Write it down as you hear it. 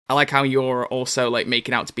I like how you're also, like,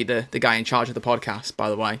 making out to be the guy in charge of the podcast, by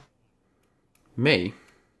the way. Me?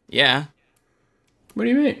 Yeah. What do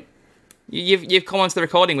you mean? You've come onto the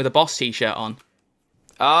recording with a boss t-shirt on.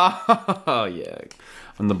 Oh, yeah.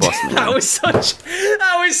 I'm the boss man. That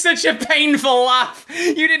was such a painful laugh.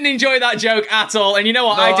 You didn't enjoy that joke at all, and you know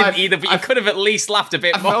what? No, I didn't either, but you could have at least laughed a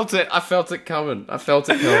bit more. I felt it coming.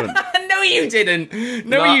 No, you didn't.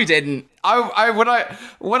 No, you didn't. When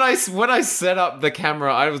I set up the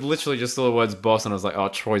camera, I was literally just saw the words boss, and I was like, oh,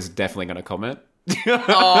 Troy's definitely going to comment.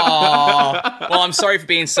 Oh, well, I'm sorry for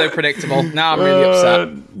being so predictable. Now I'm really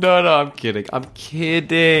upset. No, I'm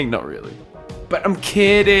kidding. Not really. But I'm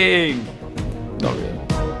kidding. Not really.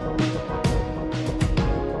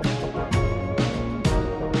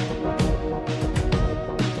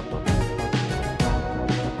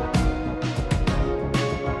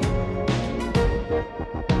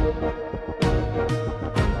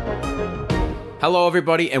 Hello,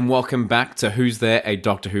 everybody, and welcome back to Who's There, a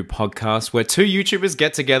Doctor Who podcast, where two YouTubers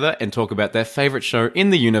get together and talk about their favourite show in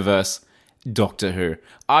the universe, Doctor Who.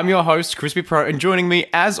 I'm your host, Crispy Pro, and joining me,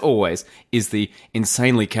 as always, is the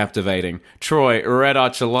insanely captivating Troy Red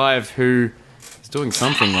Archer Live, who is doing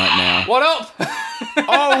something right now. What up?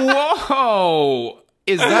 Oh, whoa!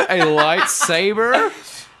 Is that a lightsaber?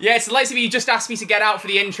 Yeah, it's the lightsaber you just asked me to get out for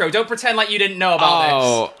the intro. Don't pretend like you didn't know about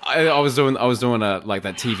this. Oh, I was doing like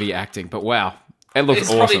that TV acting, but wow. It looks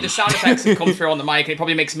awesome. Probably the sound effects that come through on the mic, and it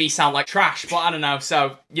probably makes me sound like trash, but I don't know.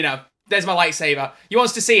 So, you know, there's my lightsaber. You want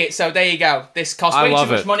us to see it, so there you go. This cost way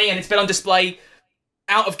too much money, and it's been on display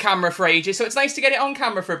out of camera for ages, so it's nice to get it on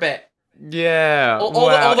camera for a bit. Yeah. All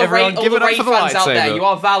the Ray fans out there, you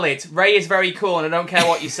are valid. Ray is very cool, and I don't care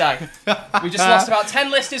what you say. We just lost about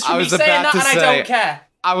 10 listeners from me saying that, and I don't care.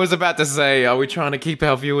 I was about to say, are we trying to keep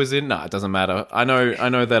our viewers in? Nah, it doesn't matter. I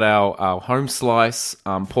know that our home slice,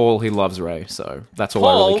 Paul, he loves Ray, so that's all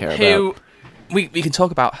I really care about. Who we can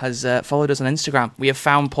talk about, has followed us on Instagram. We have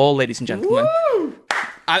found Paul, ladies and gentlemen. Woo!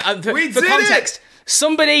 For context,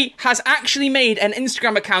 somebody has actually made an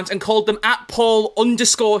Instagram account and called them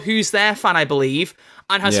 @Paul_Who's_There fan, I believe,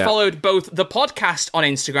 and has followed both the podcast on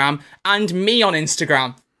Instagram and me on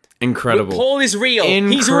Instagram. Incredible. But Paul is real.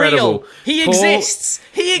 Incredible. He's real. He Paul, exists.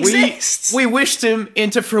 He exists. We wished him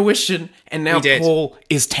into fruition, and now Paul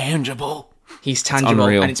is tangible. He's tangible,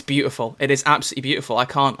 and it's beautiful. It is absolutely beautiful. I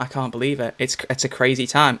can't believe it. It's a crazy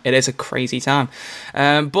time. It is a crazy time.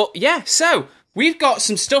 But yeah, so we've got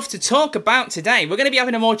some stuff to talk about today. We're going to be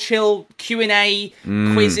having a more chill Q&A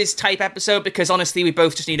quizzes type episode because honestly, we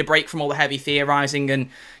both just need a break from all the heavy theorising, and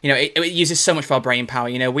you know it uses so much of our brain power.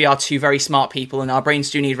 You know, we are two very smart people, and our brains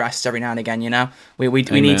do need rest every now and again. You know, we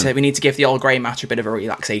need to give the old grey matter a bit of a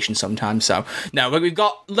relaxation sometimes. So no, we've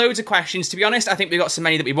got loads of questions. To be honest, I think we've got so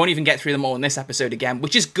many that we won't even get through them all in this episode again,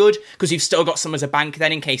 which is good because we've still got some as a bank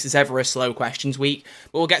then in case there's ever a slow questions week.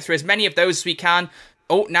 But we'll get through as many of those as we can.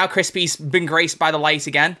 Oh, now Crispy's been graced by the light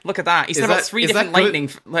again. Look at that. He's done about 3 different lighting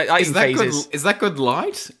phases. Is that good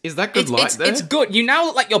light? Is that good light there? It's good. You now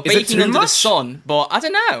look like you're baking under the sun, but I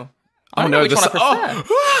don't know. I don't know which one I prefer.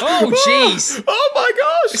 Oh, jeez. Oh, my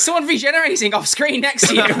gosh. There's someone regenerating off screen next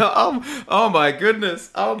to you. Oh, my goodness.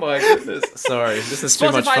 Sorry, this is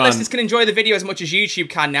too much fun. Spotify listeners can enjoy the video as much as YouTube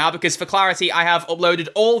can now, because for clarity, I have uploaded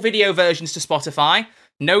all video versions to Spotify.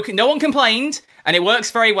 No one complained, and it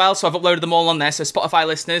works very well, so I've uploaded them all on there. So Spotify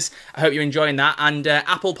listeners, I hope you're enjoying that. And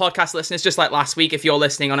Apple podcast listeners, just like last week, if you're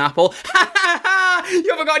listening on Apple,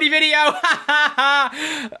 you haven't got any video.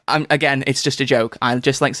 Again, it's just a joke. I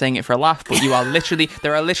just like saying it for a laugh, but there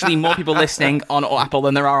are literally more people listening on Apple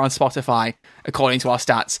than there are on Spotify, according to our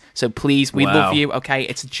stats. So please, we love you, okay?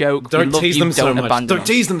 It's a joke. Don't tease them so much. Don't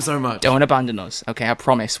tease them so much. Don't abandon us, okay? I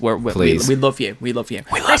promise. We love you. We love you.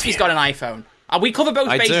 Crispy's got an iPhone. We cover both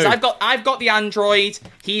bases. I've got the Android.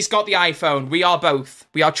 He's got the iPhone. We are both.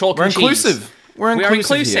 We are chalk and cheese. We're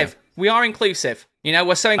inclusive. We are inclusive. You know,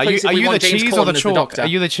 we're so inclusive. Are you want the James cheese Corden or the as chalk? Doctor. Are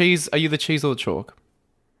you the cheese or the chalk?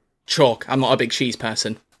 Chalk. I'm not a big cheese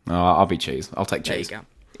person. Oh, I'll be cheese. I'll take cheese. There you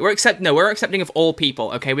go. We're accepting of all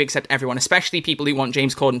people. Okay, we accept everyone, especially people who want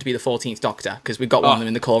James Corden to be the 14th Doctor, because we've got one of them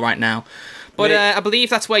in the call right now. But I believe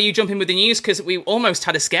that's where you jump in with the news, because we almost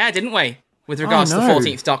had a scare, didn't we? With regards to the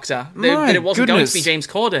 14th Doctor. That it wasn't going to be James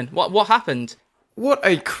Corden. What happened? What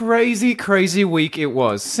a crazy, crazy week it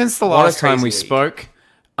was. Since the last time we spoke,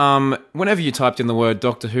 whenever you typed in the word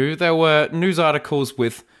Doctor Who, there were news articles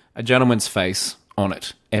with a gentleman's face on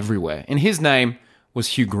it everywhere. And his name was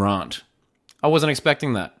Hugh Grant. I wasn't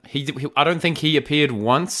expecting that. I don't think he appeared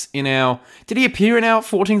once in our... Did he appear in our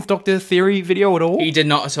 14th Doctor theory video at all? He did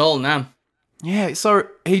not at all, no. Yeah, so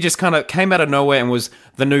he just kind of came out of nowhere and was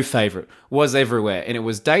the new favourite, was everywhere. And it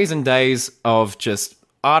was days and days of just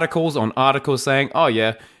articles on articles saying, oh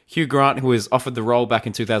yeah, Hugh Grant, who was offered the role back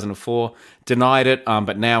in 2004, denied it,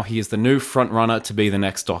 but now he is the new frontrunner to be the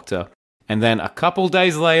next Doctor. And then a couple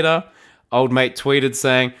days later, old mate tweeted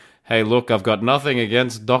saying, hey, look, I've got nothing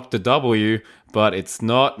against Dr. W, but it's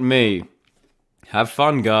not me. Have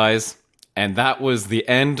fun, guys. And that was the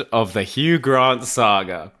end of the Hugh Grant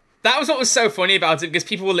saga. That was what was so funny about it, because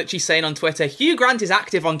people were literally saying on Twitter, Hugh Grant is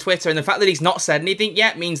active on Twitter, and the fact that he's not said anything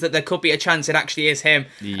yet means that there could be a chance it actually is him.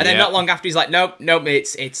 Yep. And then not long after, he's like, nope,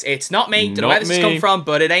 it's not me. Don't know where this has come from,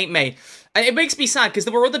 but it ain't me. And it makes me sad, because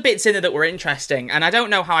there were other bits in there that were interesting, and I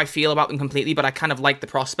don't know how I feel about them completely, but I kind of like the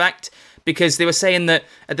prospect, because they were saying that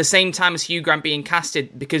at the same time as Hugh Grant being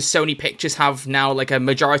casted, because Sony Pictures have now like a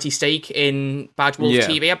majority stake in Bad Wolf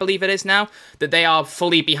TV, I believe it is now, that they are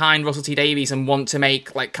fully behind Russell T Davies and want to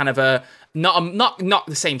make like kind of a not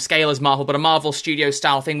the same scale as Marvel, but a Marvel Studios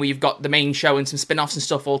style thing where you've got the main show and some spin-offs and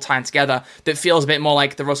stuff all tied together that feels a bit more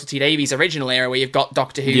like the Russell T Davies original era, where you've got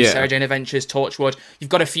Doctor Who, Sarah Jane Adventures, Torchwood. You've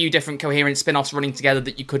got a few different coherent spin-offs running together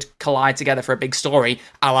that you could collide together for a big story,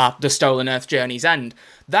 a la The Stolen Earth Journey's End.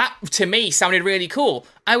 That, to me, sounded really cool.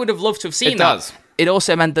 I would have loved to have seen that. It does. It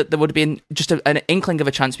also meant that there would have been just an inkling of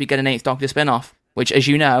a chance we get an 8th Doctor spin-off, which, as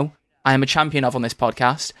you know, I am a champion of on this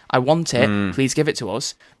podcast. I want it. Please give it to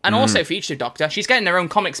us. And also Fugitive Doctor. She's getting her own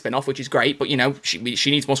comic spin-off, which is great, but, you know, she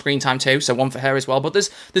needs more screen time too, so one for her as well. But there's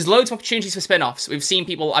loads of opportunities for spin-offs. I've seen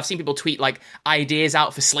people tweet, like, ideas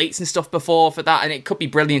out for slates and stuff before for that, and it could be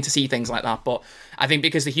brilliant to see things like that. But I think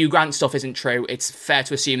because the Hugh Grant stuff isn't true, it's fair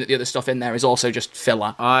to assume that the other stuff in there is also just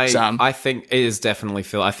filler. I think it is definitely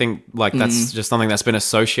filler. I think, like, that's just something that's been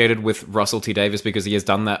associated with Russell T Davies because he has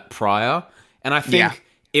done that prior. And I think... Yeah.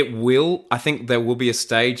 I think there will be a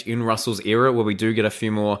stage in Russell's era where we do get a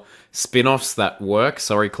few more spin-offs that work.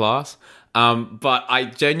 Sorry, class. But I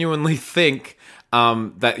genuinely think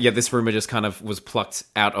that, this rumor just kind of was plucked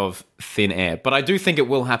out of thin air. But I do think it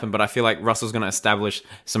will happen, but I feel like Russell's going to establish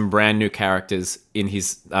some brand new characters in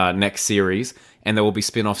his next series, and there will be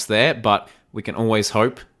spin-offs there, but we can always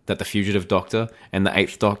hope that the Fugitive Doctor and the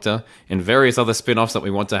 8th Doctor and various other spin-offs that we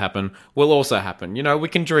want to happen will also happen. You know, we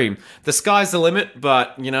can dream. The sky's the limit,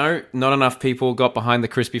 but, you know, not enough people got behind the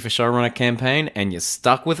Crispy for Showrunner campaign, and you're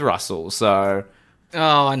stuck with Russell, so...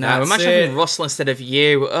 Oh, no. Imagine having Russell instead of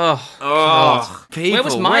you. Oh, people, where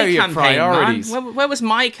was my campaign, priorities? Man? Where was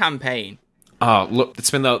my campaign? Oh, look, it's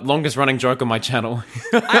been the longest running joke on my channel.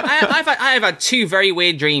 I've had two very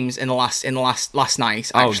weird dreams in the last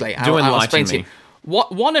night, actually. Do enlighten me.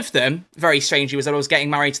 One of them, very strangely, was that I was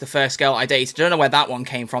getting married to the first girl I dated. I don't know where that one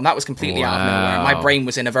came from. That was completely out of nowhere. My brain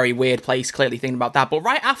was in a very weird place, clearly thinking about that. But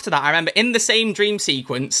right after that, I remember in the same dream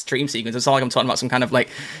sequence, it's not like I'm talking about some kind of like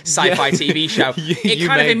sci-fi TV show. It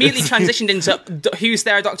kind of immediately transitioned into Who's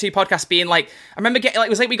There, a Doctor Who podcast being like, I remember getting, like,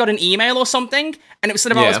 it was like we got an email or something, and it was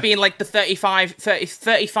sort of about us being like the 35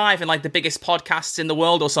 and like the biggest podcasts in the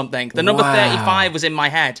world or something. The number 35 was in my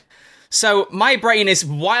head. So my brain is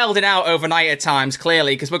wilding out overnight at times,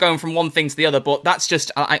 clearly, because we're going from one thing to the other, but that's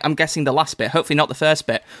just, I'm guessing the last bit, hopefully not the first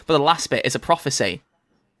bit, but the last bit is a prophecy.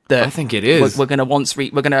 I think it is. We're going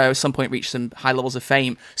to at some point reach some high levels of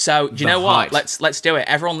fame. So, do you know what? Let's do it.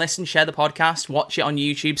 Everyone listen, share the podcast, watch it on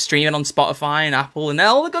YouTube, stream it on Spotify and Apple and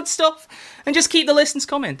all the good stuff, and just keep the listens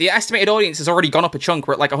coming. The estimated audience has already gone up a chunk.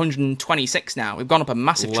 We're at like 126 now. We've gone up a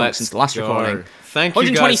massive chunk since the last recording. Thank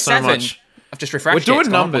you guys so much. I've just refreshed We're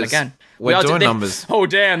doing numbers again. We're doing numbers. Oh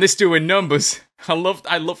damn, this doing numbers. I love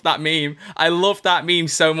that meme. I love that meme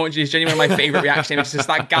so much. It's genuinely my favourite reaction. It's just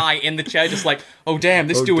that guy in the chair just like, oh damn,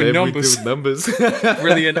 this doing numbers.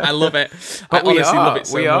 Brilliant. I love it. But I honestly love it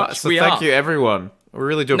so much. So thank you everyone. We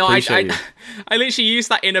really do appreciate you. I literally use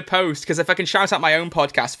that in a post, because if I can shout out my own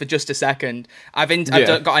podcast for just a second, I've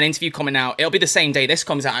got an interview coming out. It'll be the same day this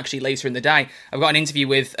comes out, actually, later in the day. I've got an interview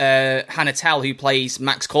with Hannah Tell, who plays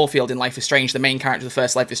Max Caulfield in Life is Strange, the main character of the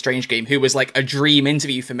first Life is Strange game, who was like a dream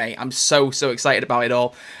interview for me. I'm so excited about it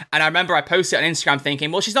all. And I remember I posted it on Instagram thinking,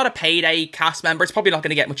 well, she's not a paid cast member. It's probably not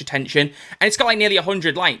going to get much attention. And it's got like nearly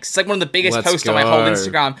 100 likes. It's like one of the biggest posts on my whole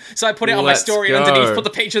Instagram. So I put it on my story and underneath, put the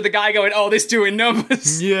picture of the guy going, oh, this doing numbers.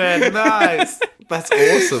 Yeah, nice. That's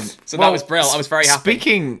awesome. So that was brilliant. I was very happy.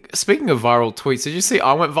 Speaking of viral tweets, did you see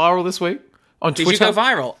I went viral this week on Twitter? Did you go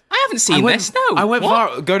viral? I haven't seen this. No, I went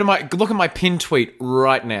viral. Look at my pinned tweet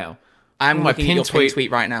right now. I'm looking at your pinned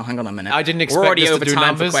tweet right now. Hang on a minute. I didn't expect We're already this over to do time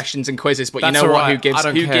numbers. for questions and quizzes, but That's you know what? Right.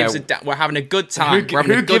 Who gives a damn? We're having a good time.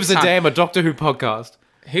 Who gives a damn? A Doctor Who podcast.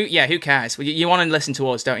 Who cares? You want to listen to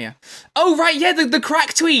us, don't you? Oh, right, yeah, the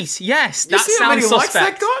crack tweet. Yes, that sounds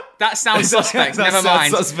suspect. That sounds suspect. Never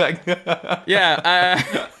mind. Suspect.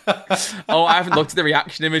 Yeah. I haven't looked at the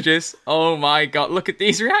reaction images. Oh my god, look at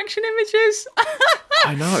these reaction images.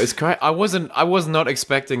 I know, it's great. I was not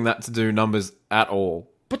expecting that to do numbers at all.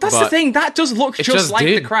 But that's the thing, that does look just like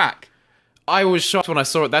the crack. I was shocked when I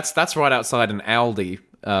saw it. That's right outside an Aldi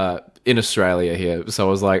in Australia here. So I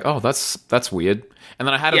was like, oh, that's weird. And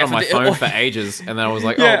then I had it on my phone for ages, and then I was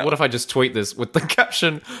like, oh, what if I just tweet this with the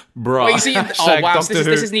caption, bruh. Wait, so oh, wow, so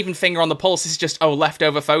this isn't even finger on the pulse, this is just,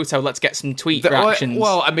 leftover photo, let's get some tweet reactions.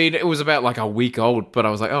 Well, I mean, it was about like a week old, but I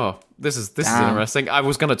was like, oh, this is interesting. I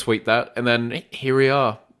was going to tweet that, and then here we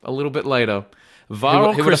are, a little bit later.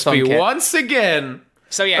 Viral Crispy once again.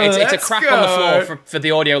 So yeah, it's a crack on the floor for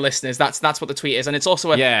the audio listeners. That's what the tweet is, and it's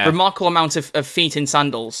also a remarkable amount of feet in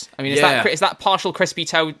sandals. I mean, is that partial crispy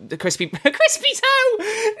toe? The crispy toe? No,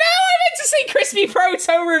 I meant to say crispy pro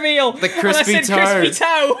toe reveal. The crispy toe. Crispy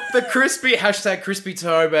toe. The crispy #crispy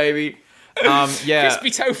toe, baby. Yeah. Crispy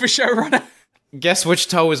toe for showrunner. Guess which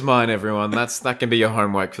toe is mine, everyone. That can be your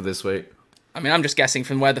homework for this week. I mean, I'm just guessing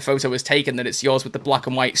from where the photo was taken that it's yours with the black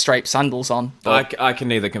and white striped sandals on. I can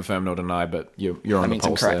neither confirm nor deny, but you're on the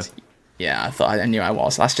pulse there. Yeah, I knew I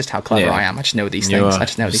was. That's just how clever I am. I just know these things. I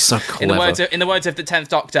just know these. So clever. In the words of the 10th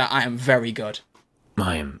Doctor, I am very good.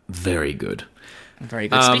 I am very good. Very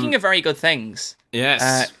good. Speaking of very good things,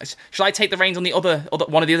 yes. Shall I take the reins on the other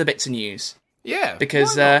one of the other bits of news? Yeah.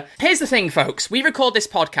 Because here's the thing, folks. We record this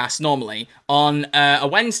podcast normally on a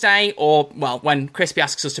Wednesday or, well, when Crispy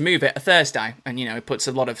asks us to move it, a Thursday. And, it puts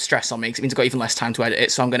a lot of stress on me because it means I've got even less time to edit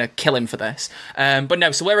it, so I'm going to kill him for this. But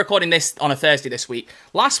no, so we're recording this on a Thursday this week.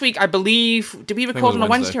 Last week, I believe, did we record on a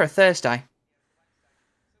Wednesday or a Thursday?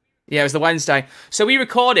 Yeah, it was the Wednesday. So we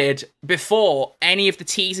recorded before any of the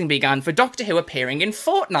teasing began for Doctor Who appearing in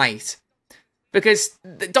Fortnite. Because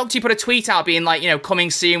the Doctor put a tweet out being like, coming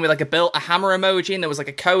soon with like a hammer emoji, and there was like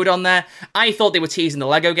a code on there. I thought they were teasing the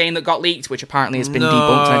Lego game that got leaked, which apparently has been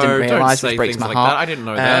debunked, and I didn't realise, which breaks my heart. That. I didn't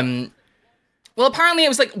know that. Well, apparently it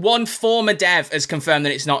was like one former dev has confirmed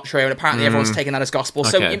that it's not true, and apparently everyone's taking that as gospel.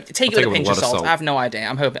 Okay. So take it with a pinch of salt. I have no idea.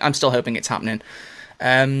 I'm still hoping it's happening.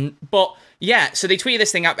 But yeah, so they tweeted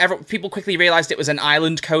this thing up. People quickly realised it was an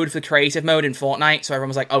island code for creative mode in Fortnite, so everyone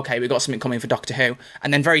was like, okay, we've got something coming for Doctor Who.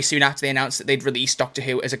 And then very soon after, they announced that they'd released Doctor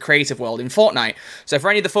Who as a creative world in Fortnite. So for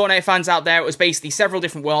any of the Fortnite fans out there, it was basically several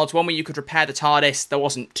different worlds. One where you could repair the TARDIS. There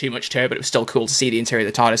wasn't too much to it, but it was still cool to see the interior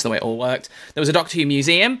of the TARDIS and the way it all worked. There was a Doctor Who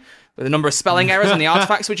museum with a number of spelling errors on the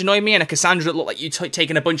artifacts, which annoyed me, and a Cassandra that looked like you'd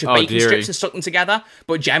taken a bunch of bacon strips and stuck them together.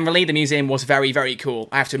 But generally, the museum was very, very cool.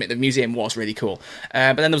 I have to admit, the museum was really cool.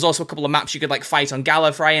 But then there was also a couple of maps you could like fight on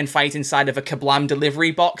Gallifrey and fight inside of a Kablam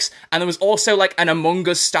delivery box. And there was also like an Among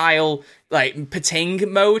Us style like Pating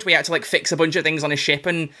mode where you had to like fix a bunch of things on a ship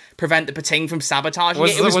and prevent the Pating from sabotaging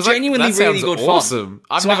it. It was genuinely really good awesome. Fun.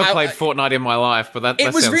 I've never played Fortnite in my life, but that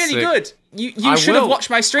was sounds really sick. good. You should have watched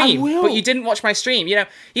my stream, but you didn't watch my stream.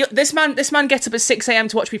 This man gets up at 6 a.m.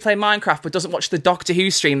 to watch me play Minecraft, but doesn't watch the Doctor Who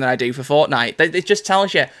stream that I do for Fortnite. It just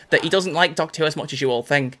tells you that he doesn't like Doctor Who as much as you all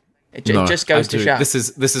think. It just goes to show. This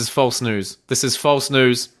is false news. This is false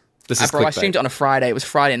news. This is I streamed it on a Friday. It was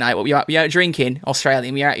Friday night. What, you out drinking,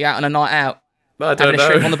 Australian? You out on a night out? I don't know. A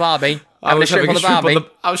shrimp on the Barbie. I was shrimp on the Barbie.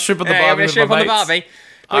 I was shrimp on the Barbie. Having a shrimp on the Barbie.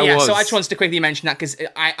 But yeah, so I just wanted to quickly mention that because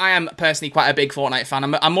I am personally quite a big Fortnite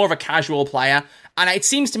fan. I'm more of a casual player. And it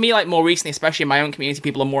seems to me like more recently, especially in my own community,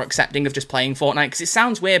 people are more accepting of just playing Fortnite. Because it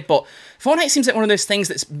sounds weird, but Fortnite seems like one of those things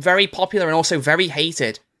that's very popular and also very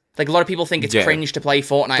hated. Like a lot of people think it's cringe to play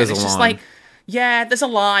Fortnite. And it's just like, yeah, there's a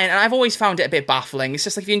line. And I've always found it a bit baffling. It's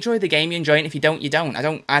just like if you enjoy the game, you enjoy it. And if you don't, you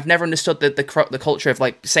don't. I've never understood the culture of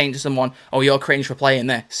like saying to someone, oh, you're cringe for playing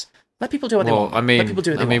this. Let people do what they want. Let people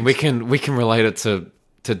do what they want. we can relate it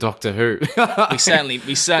to Doctor Who. we certainly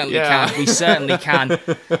can. We certainly can.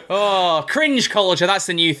 Oh, cringe culture, that's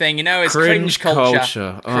the new thing, it's cringe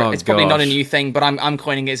culture. Oh, it's probably not a new thing, but I'm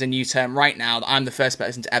coining it as a new term right now. That I'm the first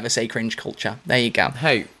person to ever say cringe culture. There you go.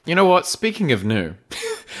 Hey, you know what? Speaking of new,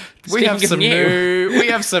 we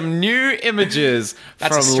have some new images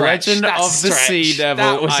from Legend of the Sea Devil.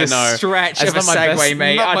 That was a stretch of a segue,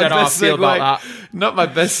 mate. I don't know how I feel about that. Not my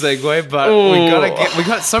best segue, but we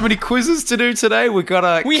got so many quizzes to do today. We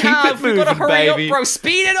gotta keep it moving, we gotta hurry baby. up, bro.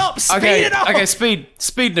 Speed it up. Okay,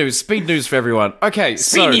 speed news for everyone. Okay,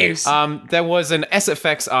 news. There was an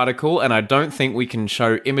SFX article, and I don't think we can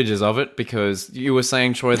show images of it because you were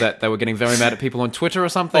saying, Troy, that they were getting very mad at people on Twitter or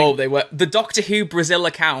something. Oh, they were. The Doctor Who Brazil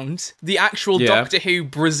account, the actual Doctor Who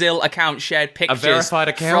Brazil account, shared pictures verified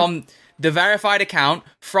account? from the verified account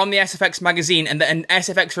from the SFX magazine, and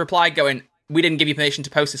SFX replied going, "We didn't give you permission to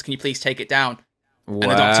post this. Can you please take it down?" Wow.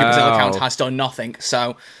 And the Doctor Who Brazil account has done nothing.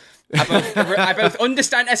 So I both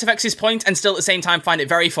understand SFX's point and still at the same time find it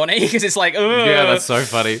very funny because it's like, ugh. Yeah, that's so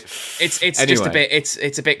funny. It's anyway. Just a bit,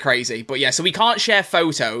 it's a bit crazy. But yeah, so we can't share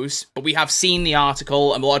photos, but we have seen the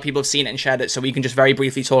article and a lot of people have seen it and shared it, so we can just very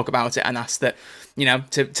briefly talk about it and ask that, you know,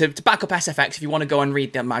 to back up SFX, if you want to go and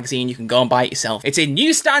read the magazine, you can go and buy it yourself. It's in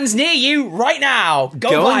newsstands near you right now.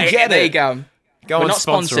 Go buy it. There you go. We're not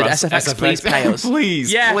sponsored. SFX, please pay us.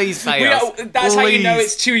 Please pay us. That's how you know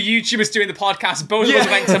it's two YouTubers doing the podcast. Both of us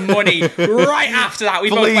went to money right after that. We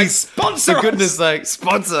both like, sponsor us. For goodness sake,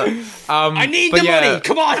 sponsor. I need the money.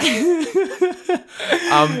 Come on.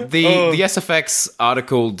 The SFX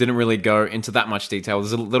article didn't really go into that much detail.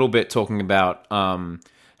 There's a little bit talking about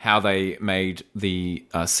how they made the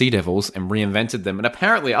Sea Devils and reinvented them. And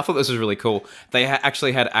apparently, I thought this was really cool. They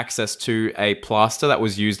actually had access to a plaster that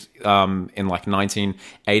was used in like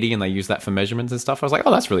 1980, and they used that for measurements and stuff. I was like,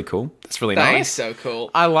 oh, that's really cool. That's really nice. That is so cool.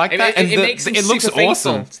 I like that. It makes them it looks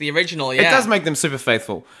awesome. It's the original, yeah. It does make them super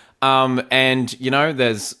faithful. And, you know,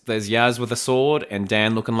 there's Yaz with a sword, and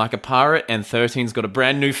Dan looking like a pirate, and 13's got a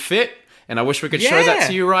brand new fit. And I wish we could show that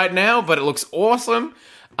to you right now, but it looks awesome.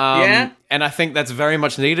 And I think that's very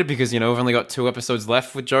much needed because, you know, we've only got 2 episodes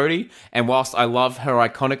left with Jodie. And whilst I love her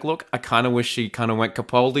iconic look, I kind of wish she kind of went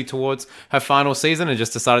Capaldi towards her final season and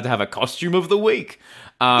just decided to have a costume of the week.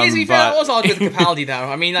 To be fair, that was odd with Capaldi, though.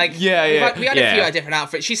 I mean, like, we had a few different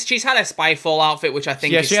outfits. She's had a Spyfall outfit, which I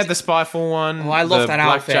think she had the Spyfall one. Oh, I love that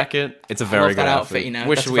black outfit. Jacket. It's a very good outfit. You know,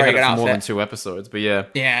 wish we had it for more than 2 episodes, but yeah.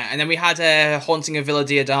 Yeah, and then we had Haunting of Villa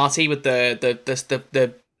Diodati with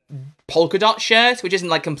the polka dot shirt, which isn't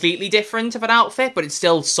like completely different of an outfit, but it's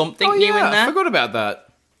still something new in there. I forgot about that.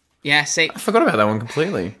 Yeah, see, I forgot about that one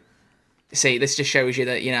completely. See, this just shows you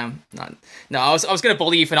that, you know. No, I was going to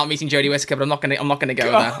bully you for not meeting Jodie Whittaker, but I'm not going to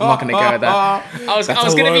go there. I'm not going to go there. I was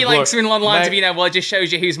going to be like something along the lines of, you know, well, it just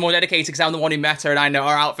shows you who's more dedicated because I'm the one who met her and I know her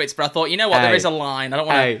outfits. But I thought, you know what, there is a line. I don't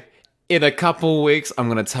want to. In a couple weeks, I'm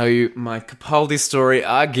going to tell you my Capaldi story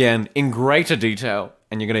again in greater detail.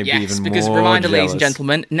 And you're going to be even more because reminder, ladies and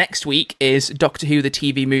gentlemen, next week is Doctor Who, the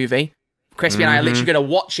TV movie. Crispy and I are literally going to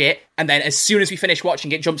watch it, and then as soon as we finish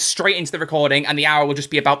watching it, jump straight into the recording, and the hour will just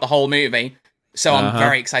be about the whole movie. So I'm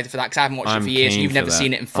very excited for that, because I haven't watched it for years, and you've never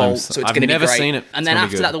seen it in full, so it's going to be great. Seen it. And then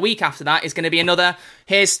after that, the week after that, is going to be another,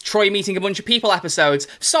 here's Troy meeting a bunch of people episodes.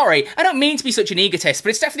 Sorry, I don't mean to be such an egotist, but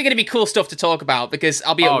it's definitely going to be cool stuff to talk about, because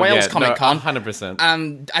I'll be at Wales Comic Con.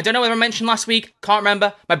 100%. I don't know whether I mentioned last week, can't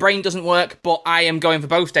remember, my brain doesn't work, but I am going for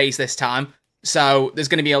both days this time. So there's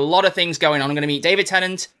going to be a lot of things going on. I'm going to meet David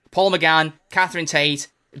Tennant, Paul McGann, Catherine Tate,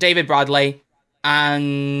 David Bradley,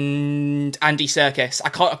 and Andy Serkis. I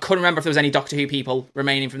couldn't remember if there was any Doctor Who people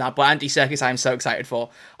remaining from that, but Andy Serkis I am so excited for.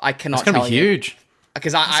 I cannot tell you. It's going to be huge.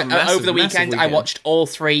 Because over the weekend, I watched all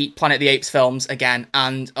 3 Planet of the Apes films again,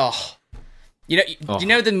 and you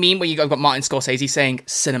know the meme where you got Martin Scorsese saying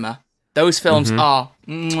cinema? Those films are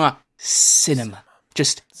cinema.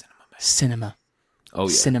 Just cinema. Oh,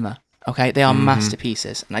 yeah. Cinema. Okay, they are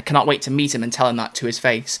masterpieces, and I cannot wait to meet him and tell him that to his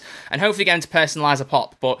face, and hopefully get him to personalise a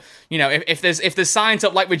pop. But you know, if there's signs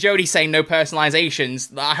up like with Jodie saying no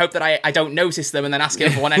personalisations, I hope that I don't notice them and then ask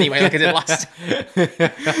him for one anyway, like I did last.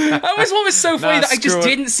 That was what was so funny that I just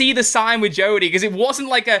didn't see the sign with Jodie, because it wasn't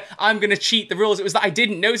like I'm gonna cheat the rules. It was that I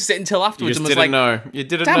didn't notice it until afterwards. You just didn't know. You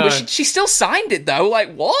didn't know. Damn, but she still signed it though.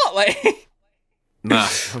 Like what? Like. Nah,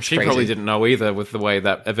 she probably didn't know either with the way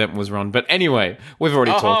that event was run. But anyway, we've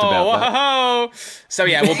already talked about that. So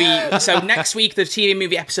yeah, so next week the TV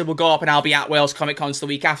movie episode will go up, and I'll be at Wales Comic Con. So the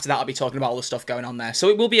week after that, I'll be talking about all the stuff going on there. So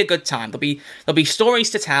it will be a good time. There'll be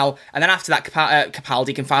stories to tell, and then after that,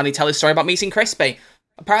 Capaldi can finally tell his story about meeting Crispy.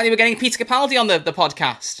 Apparently, we're getting Peter Capaldi on the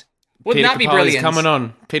podcast. Wouldn't that be brilliant? Coming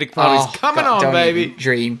on. Peter Capaldi's coming on, baby.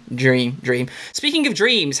 Dream. Speaking of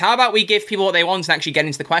dreams, how about we give people what they want and actually get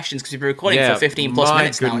into the questions, because we've been recording for 15 plus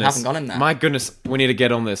minutes now and haven't gone in there. My goodness, we need to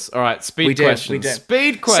get on this. All right, speed questions.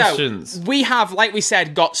 Speed questions. So, we have, like we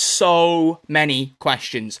said, got so many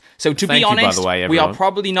questions. So to be honest, by the way, we are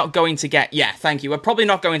probably not going to get... Yeah, thank you. We're probably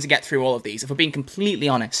not going to get through all of these, if we're being completely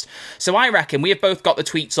honest. So I reckon we have both got the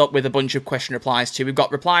tweets up with a bunch of question replies too. We've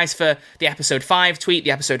got replies for the episode 5 tweet,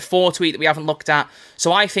 the episode 4 tweet that we haven't looked at.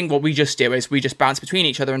 So I think what we just do is we just bounce between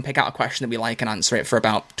each other and pick out a question that we like and answer it for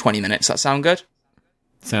about 20 minutes. That sound good?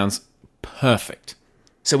 Sounds perfect.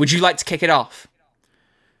 So would you like to kick it off?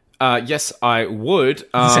 Yes, I would.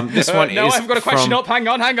 This one no, is I've got a question up. Hang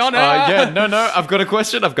on. I've got a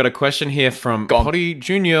question. I've got a question here from Potty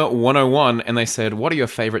Junior 101, and they said, what are your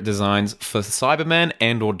favourite designs for Cybermen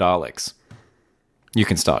and or Daleks? You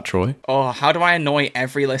can start, Troy. Oh, how do I annoy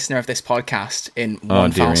every listener of this podcast in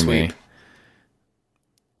one fell swoop?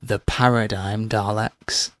 the Paradigm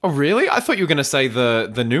Daleks. Oh, really? I thought you were going to say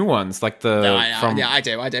the new ones, like the... No, I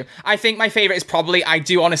do. I think my favourite is probably... I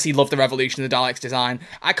do honestly love the Revolution of the Daleks design.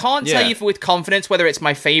 I can't tell you with confidence whether it's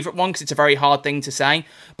my favourite one, because it's a very hard thing to say,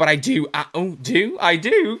 but I do... I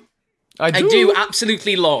do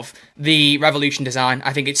absolutely love the Revolution design.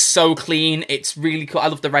 I think it's so clean. It's really cool. I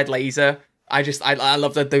love the red laser. I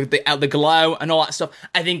love the glow and all that stuff.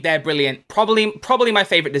 I think they're brilliant. Probably my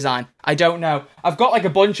favourite design. I don't know. I've got like a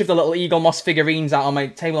bunch of the little Eagle Moss figurines out on my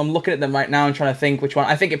table. I'm looking at them right now and trying to think which one.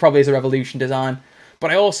 I think it probably is a Revolution design. But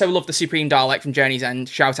I also love the Supreme Dalek from Journey's End.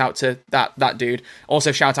 Shout out to that dude.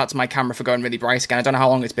 Also, shout out to my camera for going really bright again. I don't know how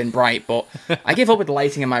long it's been bright, but I give up with the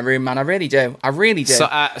lighting in my room, man. I really do. So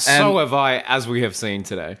have I, as we have seen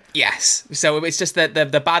today. Yes. So it's just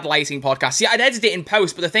the bad lighting podcast. Yeah, I'd edit it in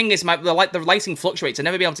post, but the thing is, the lighting fluctuates. I'd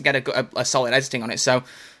never be able to get a solid editing on it, so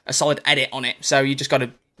a solid edit on it. So you just got to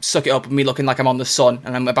suck it up with me looking like I'm on the sun,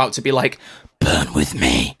 and I'm about to be like, burn with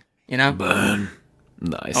me, you know? Burn.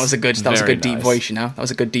 Nice. That was a good deep voice, you know? That was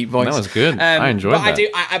a good deep voice. That was good. I enjoyed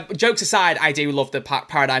that. But jokes aside, I do love the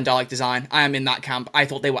Paradigm Dalek design. I am in that camp. I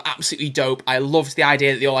thought they were absolutely dope. I loved the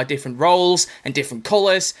idea that they all had different roles and different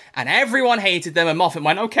colours, and everyone hated them, and Moffat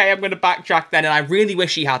went, okay, I'm going to backtrack then, and I really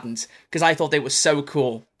wish he hadn't, because I thought they were so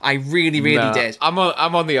cool. I really did. I'm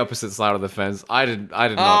on the opposite side of the fence. I did not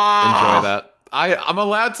enjoy that. I'm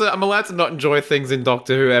allowed to not enjoy things in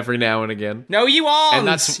Doctor Who every now and again. No, you aren't. And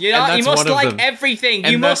that's you must like everything.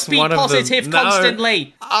 You must be positive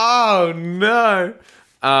constantly. Oh no!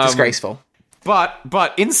 Disgraceful.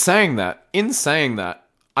 But in saying that,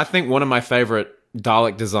 I think one of my favorite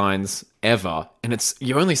Dalek designs ever, and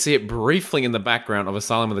you only see it briefly in the background of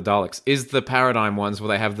Asylum of the Daleks, is the Paradigm ones where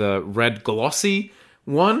they have the red glossy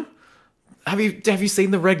one. Have you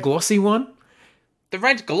seen the red glossy one? The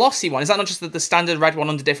red glossy one, is that not just the standard red one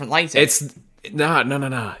under different lighting?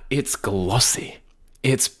 No. It's glossy.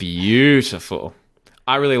 It's beautiful.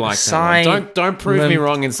 I really like that one. Don't prove me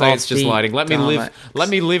wrong and say it's just lighting. Let me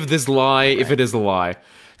live this lie if it is a lie.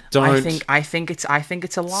 Don't. I think it's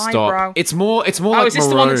a lie, stop. bro. It's more like is this maroon.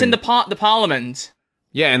 the one that's in the Parliament?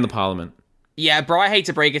 Yeah, in the Parliament. Yeah, bro, I hate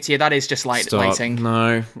to break it to you, that is just lighting.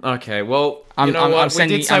 No. Okay, well, you know what? We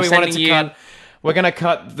did say we wanted to cut... We're going to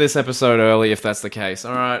cut this episode early if that's the case.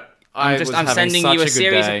 All right. I'm sending you a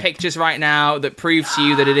series of pictures right now that prove to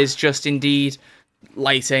you that it is just indeed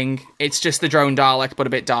lighting. It's just the drone Dalek, but a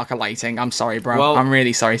bit darker lighting. I'm sorry, bro. Well, I'm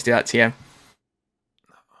really sorry to do that to you.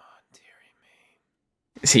 Oh, dearie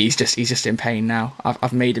me. See, he's just in pain now.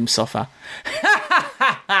 I've made him suffer.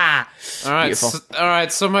 All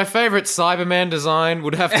right. So my favorite Cyberman design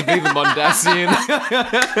would have to be the Mondasian.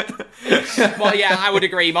 Well, yeah, I would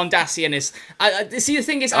agree. Mondasian is. See, the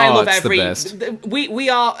thing is, I love every. We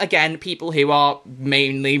are again people who are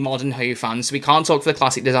mainly modern Who fans. So we can't talk for the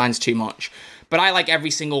classic designs too much. But I like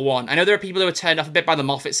every single one. I know there are people who are turned off a bit by the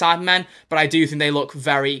Moffat Cybermen, but I do think they look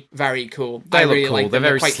very, very cool. They look really cool. Like them.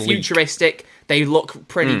 They're very quite sleek. Futuristic. They look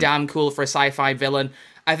pretty damn cool for a sci-fi villain.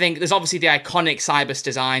 I think there's obviously the iconic Cybus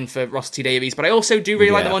design for Russell T Davies, but I also do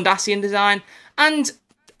really like the Mondasian design. And,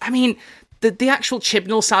 I mean, the actual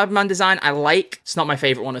Chibnall Cyberman design, I like. It's not my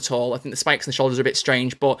favourite one at all. I think the spikes and the shoulders are a bit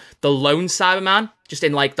strange, but the lone Cyberman, just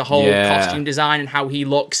in, like, the whole costume design and how he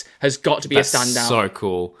looks, has got to be a standout. So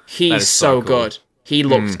cool. He's so good. He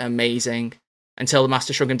looked amazing until the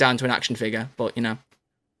Master shrunk him down to an action figure, but, you know.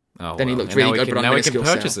 Then he looked really good, but on a minuscule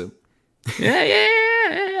scale. Now we can purchase him. Yeah.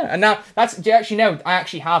 And now, do you actually know, I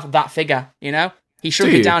actually have that figure, you know? He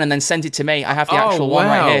shrunk it down and then sent it to me. I have the actual one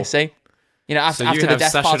right here, see? You know, after the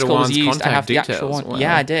death particle was used, I have the actual one. Wow.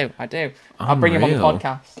 Yeah, I do. I'll bring him on the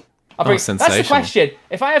podcast. That's the question.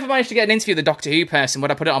 If I ever managed to get an interview with a Doctor Who person,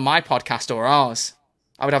 would I put it on my podcast or ours?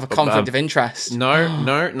 I would have a conflict of interest.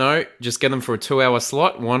 No. Just get them for a 2-hour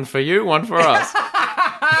slot. One for you, one for us.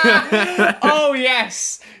 Oh,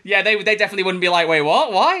 yes. Yeah, they definitely wouldn't be like, wait,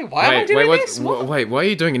 what? Why am I doing this? Wait, why are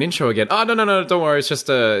you doing an intro again? Oh, no, don't worry. It's just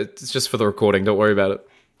for the recording. Don't worry about it.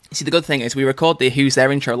 See, the good thing is we record the Who's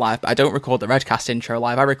Their intro live, but I don't record the Redcast intro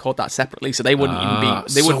live. I record that separately, so they wouldn't even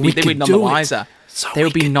be. They would be none the wiser. They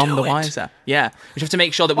would be none the wiser. Yeah, we have to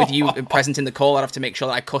make sure that with you present in the call, I'd have to make sure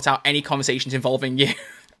that I cut out any conversations involving you.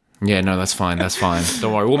 Yeah, no, that's fine.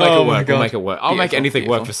 Don't worry. We'll make it work. We'll make it work. I'll make anything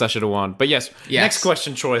work for Session 1. But yes. Next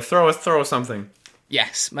question, Troy. Throw us something.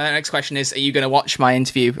 Yes. My next question is: are you going to watch my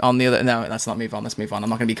interview on the other? No, let's not move on. Let's move on. I'm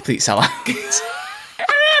not going to be a complete sellout.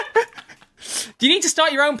 Do you need to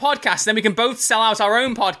start your own podcast? Then we can both sell out our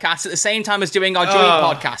own podcast at the same time as doing our joint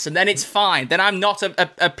podcast, and then it's fine. Then I'm not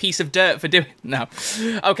a piece of dirt for doing. No.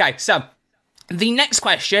 Okay, so The next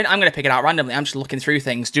question, I'm going to pick it out randomly. I'm just looking through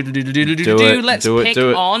things. Let's pick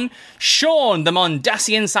on Sean, the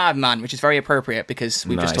Mondasian Cyberman, which is very appropriate because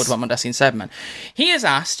we've just talked about Mondasian Cyberman. He has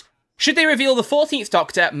asked, should they reveal the 14th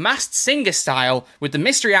Doctor masked singer style with the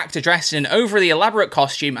mystery actor dressed in an overly elaborate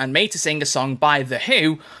costume and made to sing a song by The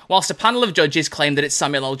Who, whilst a panel of judges claim that it's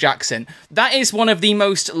Samuel L. Jackson? That is one of the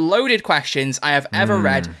most loaded questions I have ever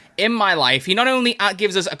read in my life. He not only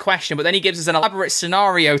gives us a question, but then he gives us an elaborate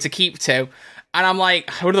scenario to keep to. And I'm like,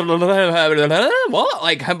 what?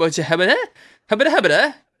 Like,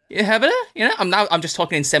 you know, I'm just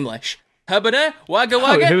talking in Simlish. Wagga wagga,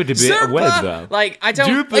 Zerpa. Like, I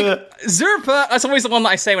don't, like, Zerpa, that's always the one that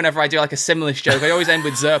I say whenever I do, like, a Simlish joke. I always end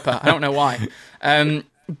with Zerpa. I don't know why.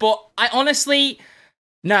 But I honestly,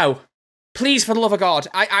 no. Please, for the love of God.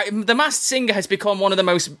 The Masked Singer has become one of the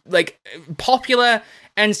most, like, popular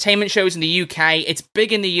entertainment shows in the UK. It's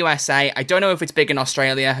big in the USA. I don't know if it's big in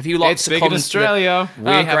Australia. Have you lots It's big in Australia.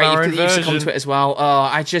 We have our own version. You've come to it as well. Oh,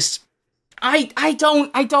 I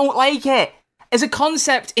don't like it. As a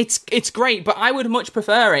concept, it's great, but I would much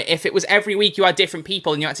prefer it if it was every week you had different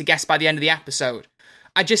people and you had to guess by the end of the episode.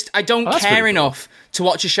 I don't care enough to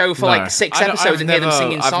watch a show for like 6 episodes and hear them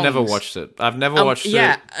singing songs. I've never watched it. I've never watched it.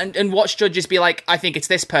 Yeah, and watch judges be like, I think it's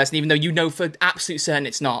this person, even though you know for absolute certain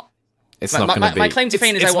it's not. It's not going to be. My claim to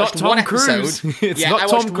fame is I watched one episode. I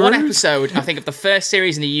watched one episode, I think, of the first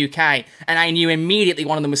series in the UK, and I knew immediately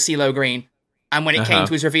one of them was CeeLo Green. And when it came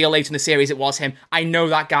to his reveal later in the series, it was him. I know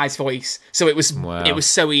that guy's voice, so it was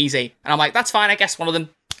so easy. And I'm like, that's fine. I guess one of them.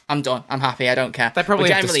 I'm done. I'm happy. I don't care. They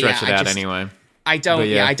probably have to stretch it out anyway. I don't.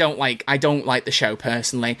 I don't like the show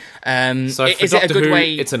personally. So is it a good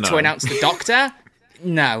way to announce the Doctor?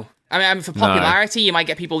 No. I mean, for popularity, you might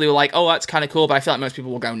get people who are like, "Oh, that's kind of cool," but I feel like most people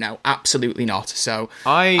will go, "No, absolutely not." So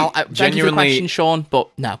I genuinely, thank you for the question, Sean, but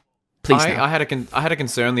no, please. No. I had a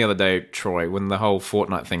concern the other day, Troy, when the whole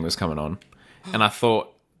Fortnite thing was coming on, and I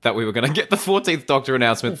thought that we were going to get the 14th Doctor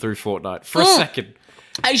announcement through Fortnite for a second.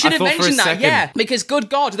 I should have mentioned that, yeah, because good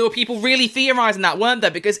God, there were people really theorising that, weren't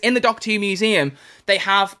there? Because in the Doctor Who Museum, they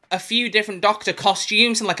have a few different Doctor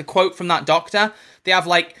costumes and like a quote from that Doctor. They have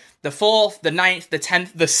like the 4th, the 9th, the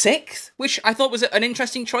 10th, the 6th, which I thought was an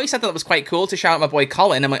interesting choice. I thought it was quite cool to shout out my boy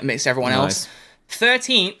Colin amidst everyone else.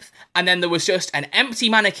 13th, and then there was just an empty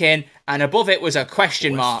mannequin, and above it was a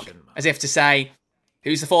question mark, as if to say,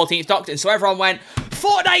 who's the 14th Doctor? And so everyone went,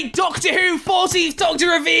 Fortnite Doctor Who, 14th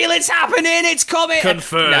Doctor reveal, it's happening, it's coming.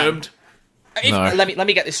 Confirmed. No. Let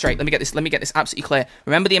me get this straight. Let me get this absolutely clear.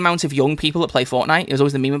 Remember the amount of young people that play Fortnite? It was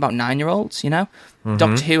always the meme about 9-year-olds, you know? Mm-hmm.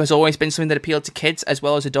 Doctor Who has always been something that appealed to kids as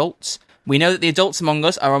well as adults. We know that the adults among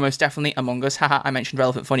us are almost definitely Among Us. Haha, I mentioned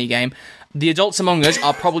Relevant Funny Game. The adults among us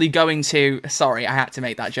are probably going to... Sorry, I had to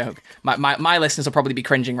make that joke. My listeners will probably be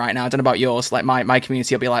cringing right now. I don't know about yours. Like, my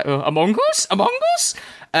community will be like, Among Us? Among Us?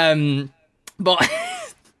 But...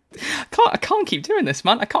 I can't keep doing this,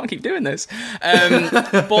 man. I can't keep doing this.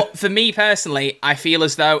 But for me personally, I feel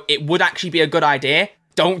as though it would actually be a good idea.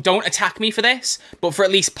 Don't attack me for this, but for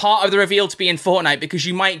at least part of the reveal to be in Fortnite, because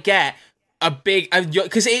you might get a big...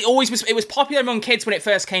 Because it was popular among kids when it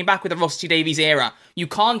first came back with the Russell T Davies era. You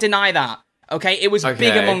can't deny that, okay? It was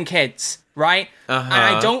big among kids, right? And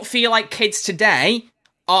I don't feel like kids today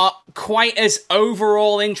are quite as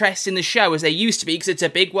overall interested in the show as they used to be, because it's a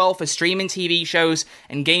big well for streaming TV shows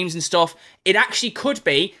and games and stuff. It actually could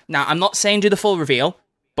be, now I'm not saying do the full reveal,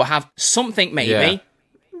 but have something maybe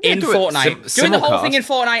in Fortnite. Doing the whole thing in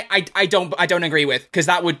Fortnite, I don't agree with, because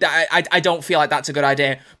that would, I don't feel like that's a good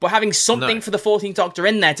idea. But having something for the 14th Doctor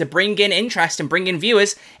in there to bring in interest and bring in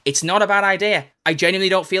viewers, it's not a bad idea. I genuinely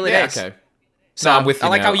don't feel it is. Okay. So I'm with you. I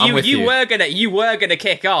like now. how you were gonna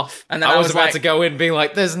kick off, and then I was about to go in being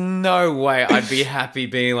like, "There's no way I'd be happy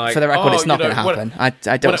being like." For the record, it's not going to happen. I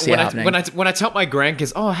don't see it happening. When I tell my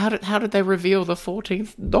grandkids, "Oh, how did they reveal the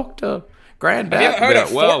 14th Doctor?" Granddad, have you ever heard of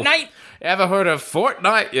Fortnite? Ever heard of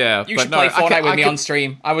Fortnite? Yeah, you should play Fortnite with me on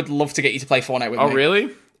stream. I would love to get you to play Fortnite with me. Oh,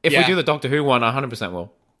 really? If we do the Doctor Who one, 100%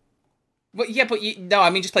 will. But I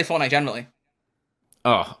mean, just play Fortnite generally.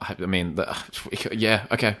 Oh, I mean, yeah,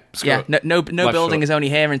 okay. No building is only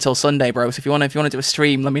here until Sunday, bro. So if you want to do a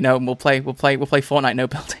stream, let me know and we'll play Fortnite no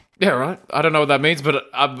building. Yeah, right. I don't know what that means, but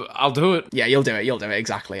I'll do it. Yeah, you'll do it.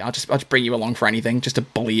 Exactly. I'll just bring you along for anything, just to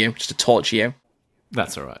bully you, just to torture you.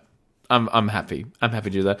 That's all right. I'm happy. I'm happy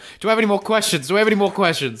to do that. Do I have any more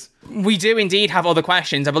questions? We do indeed have other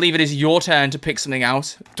questions. I believe it is your turn to pick something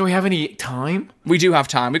out. Do we have any time? We do have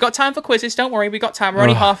time. We've got time for quizzes. Don't worry. We've got time. We're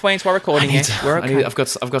only halfway into our recording here. We're okay. I've got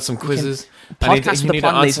some quizzes. Podcast with the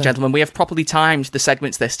plan, ladies and gentlemen. We have properly timed the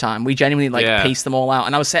segments this time. We genuinely pieced them all out.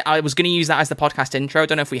 And I was going to use that as the podcast intro. I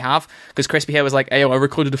don't know if we have, because Crispy here was like, "Hey, I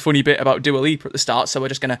recorded a funny bit about Dua Lipa at the start, so we're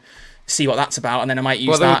just going to see what that's about, and then I might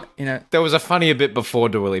use that." There was a funnier bit before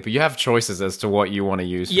Dua Lipa. You have choices as to what you want to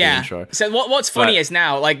use for the intro. So what's funny is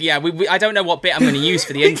now, I don't know what bit I'm going to use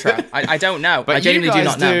for the intro. I don't know. But I genuinely do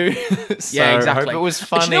not know. So yeah, exactly. Hope it was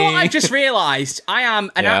funny. But you know what I've just realised? I am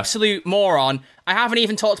an absolute moron. I haven't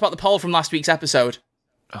even talked about the poll from last week's episode.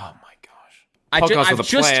 Oh my gosh. I've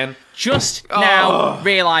just now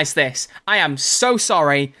realised this. I am so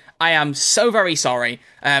sorry. I am so very sorry.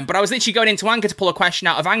 But I was literally going into Anchor to pull a question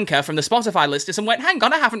out of Anchor from the Spotify listeners and went, hang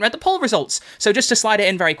on, I haven't read the poll results. So just to slide it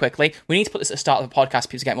in very quickly, we need to put this at the start of the podcast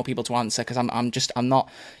to get more people to answer, because I'm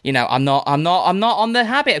not on the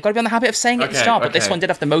habit. I've got to be on the habit of saying it at the start. But this one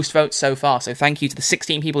did have the most votes so far. So thank you to the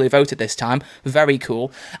 16 people who voted this time. Very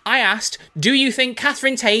cool. I asked, do you think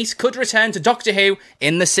Catherine Tate could return to Doctor Who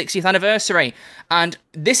in the 60th anniversary? And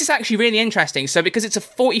this is actually really interesting. So because it's a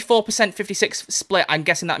 44% 56 split, I'm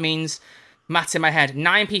guessing that means, maths in my head,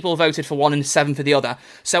 9 people voted for one and 7 for the other.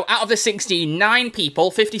 So out of the 16, 9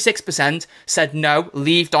 people, 56%, said no,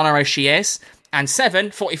 leave Donna as she is. And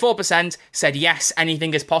 44%, said yes,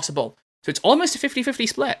 anything is possible. So it's almost a 50-50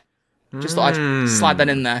 split. Just thought I'd slide that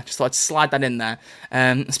in there.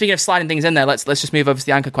 Speaking of sliding things in there, let's just move over to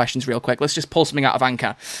the Anchor questions real quick. Let's just pull something out of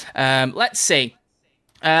Anchor. Let's see.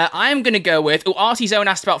 I'm going to go with... Artie Zone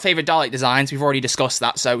asked about favourite Dalek designs. We've already discussed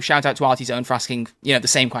that, so shout out to Artie Zone for asking, the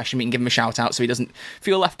same question. We can give him a shout out so he doesn't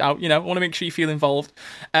feel left out, I want to make sure you feel involved.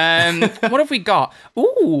 What have we got?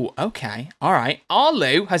 Ooh, okay, all right.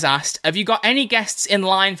 Arlu has asked, have you got any guests in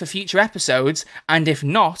line for future episodes? And if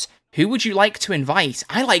not, who would you like to invite?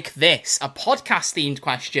 I like this, a podcast-themed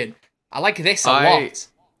question. I like this a lot.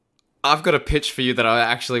 I've got a pitch for you that I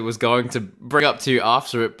actually was going to bring up to you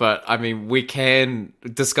after it, but I mean, we can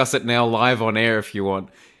discuss it now live on air if you want.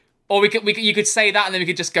 Or you could say that and then we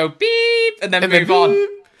could just go beep and then move on.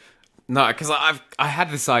 No, because I had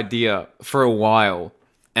this idea for a while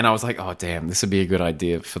and I was like, oh damn, this would be a good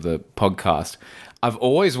idea for the podcast. I've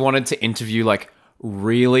always wanted to interview like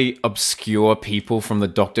really obscure people from the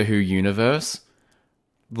Doctor Who universe.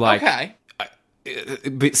 Okay.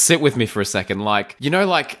 But sit with me for a second. Like,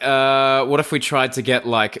 what if we tried to get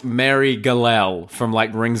like Mary Galel from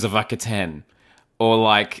like Rings of Akaten, or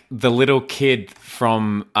like the little kid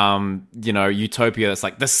from Utopia that's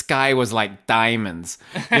like the sky was like diamonds.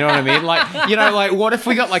 You know what I mean? Like, what if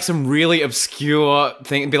we got like some really obscure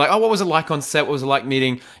thing and be like, oh, what was it like on set? What was it like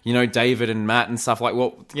meeting, David and Matt and stuff like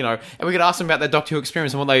and we could ask them about their Doctor Who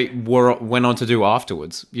experience and what they went on to do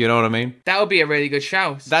afterwards. You know what I mean? That would be a really good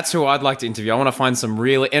show. That's who I'd like to interview. I want to find some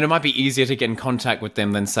really, and it might be easier to get in contact with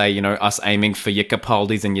them than say, us aiming for your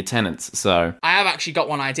Capaldis and your Tennants. So I have actually got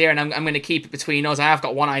one idea, and I'm going to keep it between us. I have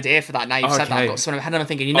got one idea for that. Now you've said that, I've got someone in my head and I'm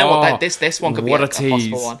thinking, what, this one could be a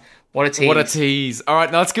possible one. What a tease. What a tease. All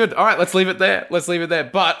right, no, that's good. All right, let's leave it there.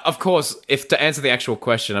 But, of course, if to answer the actual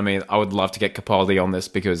question, I mean, I would love to get Capaldi on this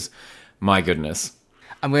because, my goodness.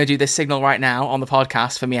 I'm going to do this signal right now on the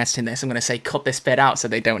podcast for me editing this. I'm going to say, cut this bit out so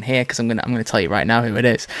they don't hear, because I'm going to tell you right now who it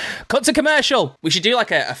is. Cut to commercial. We should do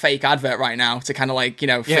like a fake advert right now to kind of like, fit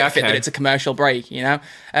that it's a commercial break,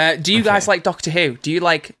 Do you guys like Doctor Who? Do you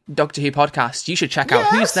like Doctor Who podcasts? You should check out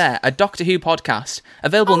Who's There, a Doctor Who podcast.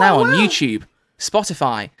 Available now on YouTube,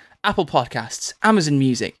 Spotify, Apple Podcasts, Amazon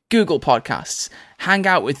Music, Google Podcasts. Hang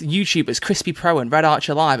out with YouTubers Crispy Pro and Red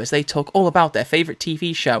Archer Live as they talk all about their favourite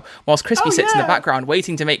TV show, whilst Crispy sits in the background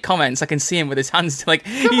waiting to make comments. I can see him with his hands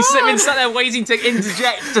he's sat there waiting to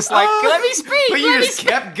interject, just like, let me speak. But you just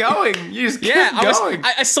kept going.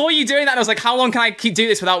 I saw you doing that and I was like, how long can I keep doing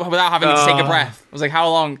this without having to take a breath? I was like, how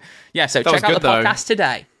long? Yeah, so check out the podcast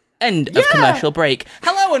today. End of commercial break.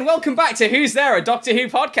 Hello and welcome back to Who's There, a Doctor Who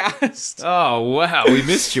podcast. Oh, wow. We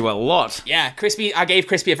missed you a lot. Yeah, I gave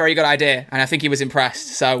Crispy a very good idea, and I think he was impressed.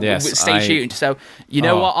 So stay tuned. So you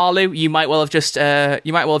know what, Arlu? You might well have just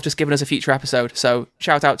given us a future episode. So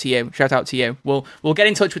shout out to you. We'll get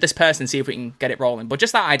in touch with this person and see if we can get it rolling. But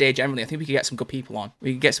just that idea generally, I think we could get some good people on.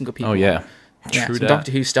 Oh, yeah. On. Yeah, some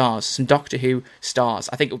Doctor Who stars.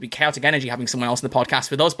 I think it would be chaotic energy having someone else on the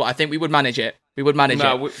podcast with us, but I think we would manage it.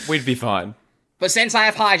 We'd be fine. But since I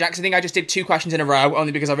have hijacks, I think I just did 2 questions in a row,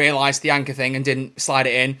 only because I realised the Anchor thing and didn't slide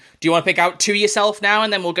it in. Do you want to pick out 2 yourself now,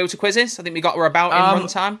 and then we'll go to quizzes? I think we're about in run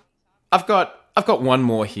time. I've got one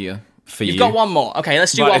more here. for you. You've got one more. Okay,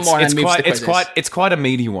 let's do one more and then move to the quizzes. It's quite a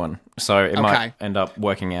meaty one, so it might end up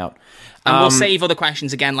working out. And we'll save other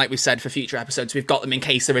questions again, like we said, for future episodes. We've got them in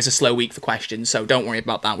case there is a slow week for questions, so don't worry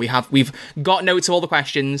about that. We've got notes of all the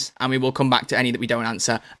questions, and we will come back to any that we don't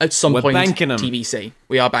answer at some point. We're banking them. TBC.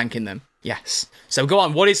 We are banking them. Yes. So go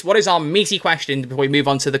on. What is our meaty question before we move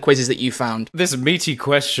on to the quizzes that you found? This meaty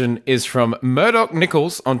question is from Murdoch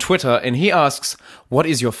Nichols on Twitter, and he asks, "What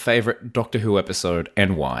is your favorite Doctor Who episode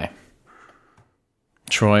and why?"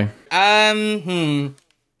 Troy. That's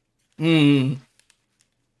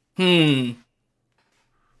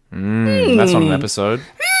not an episode.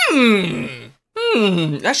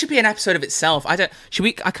 That should be an episode of itself. I kind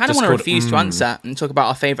of want to refuse to answer and talk about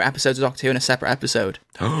our favourite episodes of Doctor Who in a separate episode.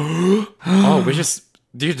 You're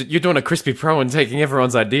doing a crispy pro and taking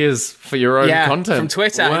everyone's ideas for your own content. From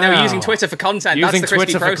Twitter. Wow. No, using Twitter for content. Using That's the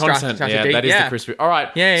Twitter crispy for pro content. strategy. Yeah, that is the crispy. All right.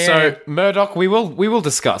 So Murdoch, we will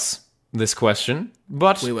discuss this question,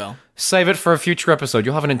 but we will save it for a future episode.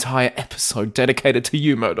 You'll have an entire episode dedicated to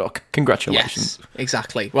you, Murdoch. Congratulations. Yes,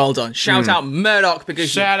 exactly. Well done. Shout out Murdoch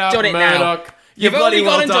because you've done it Murdoch. now. You've only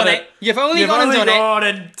gone and done it. You've only gone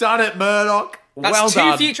and done it, Murdoch. That's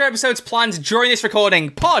two future episodes planned during this recording.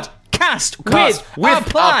 Podcast with a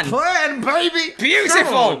plan. A plan, baby.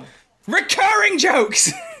 Beautiful. Recurring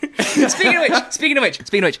jokes. Speaking of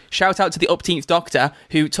which, shout out to the Upteenth Doctor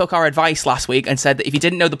who took our advice last week and said that if you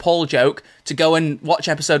didn't know the Paul joke, to go and watch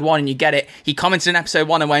episode 1 and you get it. He commented in episode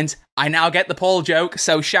 1 and went, "I now get the Paul joke."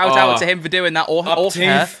 So shout out to him for doing that, or her.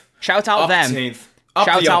 Shout out them.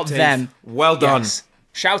 Shout out them. Well done. Yes.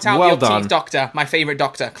 Shout out the Upteenth Doctor, my favourite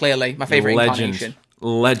Doctor, clearly. My favourite incarnation.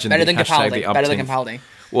 Legend. Better than Capaldi.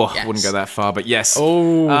 Well, I wouldn't go that far, but yes. It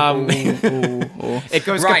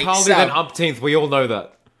goes Capaldi then Upteenth. We all know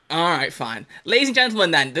that. All right, fine. Ladies and gentlemen,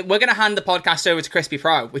 then, we're going to hand the podcast over to Crispy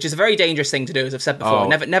Pro, which is a very dangerous thing to do, as I've said before.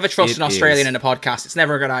 Never trust an Australian in a podcast. It's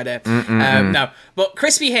never a good idea. No. But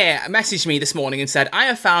Crispy here messaged me this morning and said, "I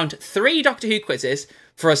have found 3 Doctor Who quizzes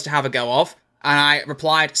for us to have a go of." And I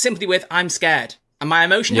replied simply with, "I'm scared." And my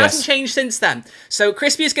emotion hasn't changed since then. So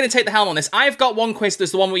Crispy is going to take the helm on this. I've got one quiz.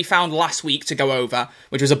 There's the one we found last week to go over,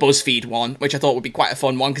 which was a BuzzFeed one, which I thought would be quite a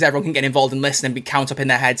fun one because everyone can get involved and listen and be count up in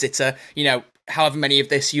their heads. It's a, however many of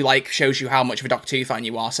this you like shows you how much of a Doctor Who fan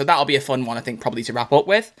you are. So that'll be a fun one, I think, probably to wrap up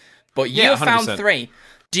with. But you have found 3.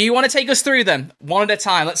 Do you want to take us through them one at a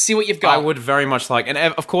time? Let's see what you've got. I would very much like. And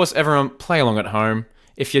of course, everyone play along at home.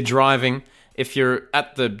 If you're driving, if you're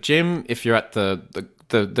at the gym, if you're at the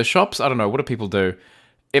shops, I don't know, what do people do?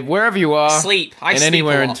 Wherever you are, sleep.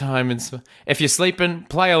 Anywhere in time. If you're sleeping,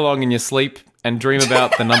 play along in your sleep and dream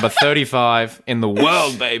about the number 35 in the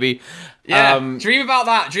world, baby. Yeah, dream about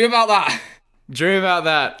that. Dream about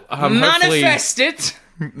that. Manifest it.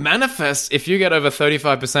 Manifest. If you get over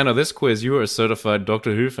 35% of this quiz, you are a certified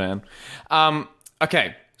Doctor Who fan.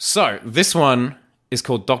 Okay, so this one is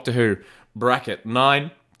called Doctor Who bracket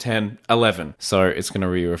 9, 10, 11. So it's going to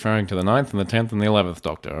be referring to the 9th and the 10th and the 11th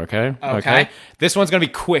Doctor, okay? This one's going to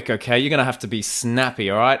be quick, okay? You're going to have to be snappy,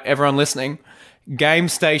 all right? Everyone listening, game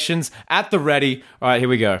stations at the ready. All right, here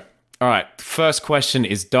we go. All right, first question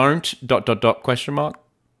is don't... ... question mark?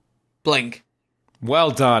 Blink.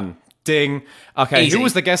 Well done. Ding. Okay, Easy. Who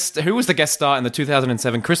was the guest star in the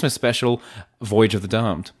 2007 Christmas special, Voyage of the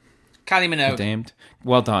Damned? Kylie Minogue. Damned.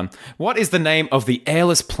 Well done. What is the name of the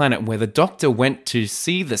airless planet where the Doctor went to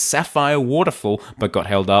see the Sapphire Waterfall but got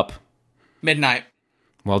held up? Midnight.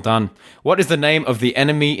 Well done. What is the name of the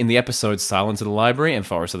enemy in the episodes Silence of the Library and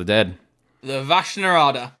Forest of the Dead? The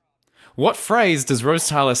Vashnarada. What phrase does Rose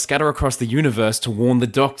Tyler scatter across the universe to warn the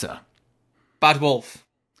Doctor? Bad Wolf.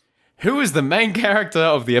 Who is the main character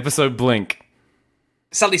of the episode Blink?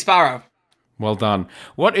 Sally Sparrow. Well done.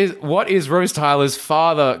 What is Rose Tyler's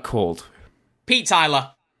father called? Pete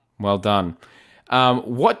Tyler. Well done.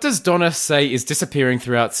 What does Donna say is disappearing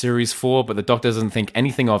throughout Series 4, but the Doctor doesn't think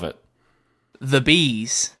anything of it? The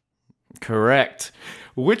Bees. Correct.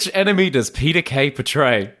 Which enemy does Peter Kay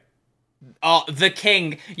portray? Oh, the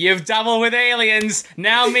King. You've dabbled with aliens.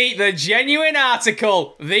 Now meet the genuine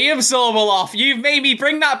article, the Absorbaloff. You've made me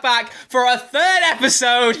bring that back for a 3rd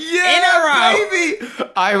episode in a row. Baby!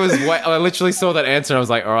 I literally saw that answer and I was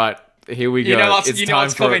like, all right, here we go. You know what's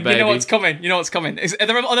coming. It, baby. You know what's coming. Are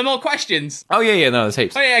there more questions? Oh, yeah, no, there's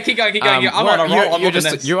heaps. Oh, yeah, keep going. I'm on a roll.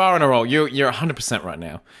 You are on a roll. You're 100% right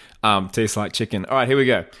now. Tastes like chicken. All right, here we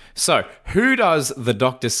go. So, who does the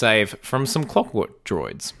Doctor save from some clockwork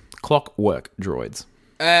droids?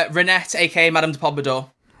 Renette, a.k.a. Madame de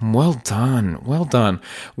Pompadour. Well done.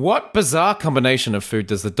 What bizarre combination of food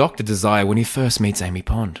does the Doctor desire when he first meets Amy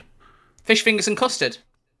Pond? Fish fingers and custard.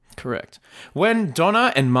 Correct. When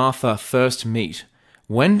Donna and Martha first meet,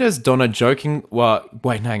 When does Donna joking... Well,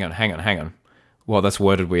 wait, hang on. Well, that's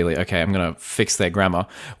worded weirdly. Okay, I'm going to fix their grammar.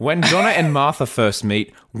 When Donna and Martha first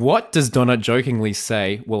meet, what does Donna jokingly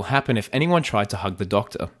say will happen if anyone tried to hug the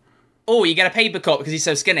doctor? Oh, you get a paper cut because he's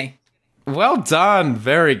so skinny. Well done.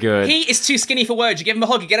 Very good. He is too skinny for words. You give him a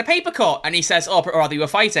hug, you get a paper cut. And he says, oh, or rather, you were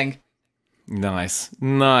fighting. Nice.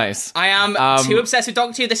 I am too obsessed with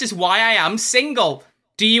Doctor Who. This is why I am single.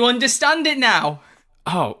 Do you understand it now?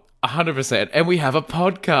 Oh, 100%. And we have a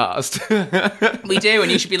podcast. We do,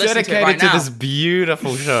 and you should be listening to it right now. Dedicated to this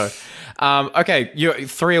beautiful show. Okay, you're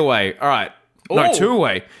 3 away. All right. No, 2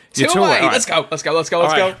 away. You're 2 away. Right. Let's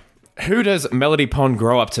go. Who does Melody Pond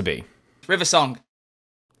grow up to be? River Song.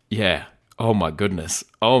 Yeah. Oh my goodness.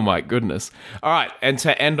 All right, and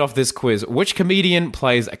to end off this quiz, which comedian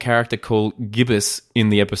plays a character called Gibbous in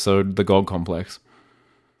the episode The Gold Complex?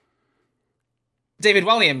 David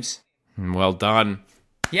Williams. Well done.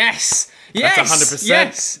 Yes. That's 100%.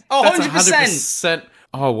 Yes. Oh, 100%.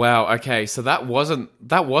 Oh wow. Okay, so that wasn't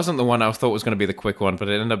the one I thought was going to be the quick one, but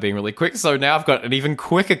it ended up being really quick. So now I've got an even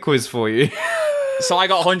quicker quiz for you. So I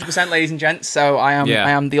got 100%, ladies and gents. So I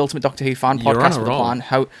am the ultimate Doctor Who fan. Podcast with a plan.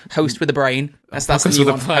 Host with a brain. That's the new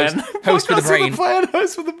one. Host with a brain.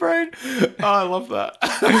 Host with a brain. Oh, I love that.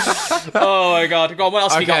 Oh my god. Go on, what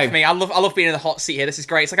else have you got for me? I love being in the hot seat here. This is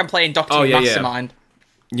great. It's like I'm playing Doctor Who Mastermind.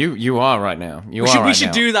 You are right now. We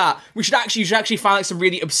should do that. We should actually find like some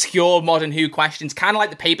really obscure modern Who questions, kind of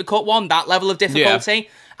like the paper cut one, that level of difficulty,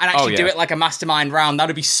 and actually do it like a mastermind round. That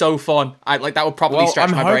would be so fun. That would probably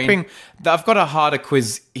stretch my brain. I'm hoping that I've got a harder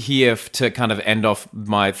quiz here to kind of end off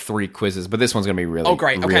my 3 quizzes, but this one's going to be really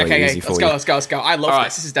easy for you. Let's go. I love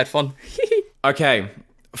this. This is dead fun. Okay,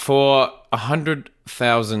 for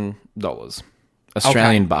 $100,000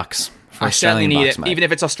 Australian bucks. I certainly need it. Mate. Even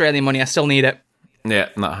if it's Australian money, I still need it. Yeah,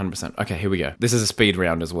 not 100%. Okay, here we go. This is a speed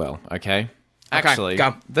round as well, okay? Actually,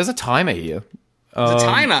 go. There's a timer here. There's a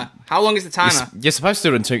timer? How long is the timer? You're supposed to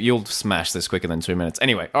do it in 2... You'll smash this quicker than 2 minutes.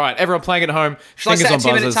 Anyway, all right, everyone playing at home. Should I set a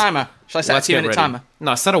 2-minute timer? Let's get ready. Timer?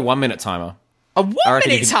 No, set a 1-minute timer. A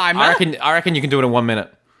 1-minute timer? I reckon you can do it in 1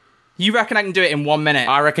 minute. You reckon I can do it in 1 minute?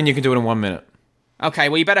 I reckon you can do it in 1 minute. Okay,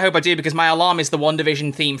 well, you better hope I do, because my alarm is the One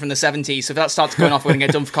Division theme from the 70s, so if that starts going off, we're going to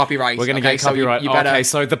get done for copyright. We're going to get copyright. So okay,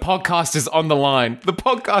 so the podcast is on the line. The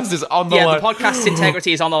podcast podcast's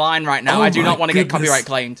integrity is on the line right now. I do not want to get copyright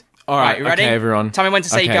claimed. All right, you ready? Okay, everyone. Tell me when to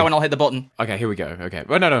say go and I'll hit the button. Okay, here we go. Okay.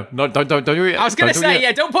 Well, no, don't do it. I was going to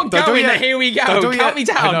say, don't put go in there. Here we go. Count me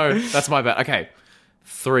down. I know, that's my bad. Okay.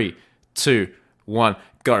 3, 2, 1,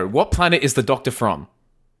 go. What planet is the Doctor from?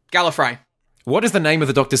 Gallifrey. What is the name of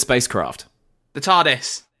the Doctor's spacecraft? The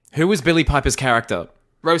TARDIS. Who was Billie Piper's character?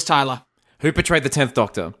 Rose Tyler. Who portrayed the 10th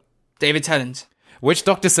Doctor? David Tennant. Which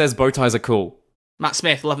Doctor says bow ties are cool? Matt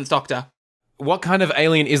Smith, 11th Doctor. What kind of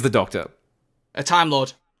alien is the Doctor? A Time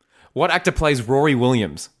Lord. What actor plays Rory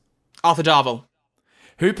Williams? Arthur Darvill.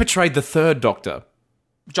 Who portrayed the 3rd Doctor?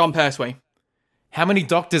 John Pertwee. How many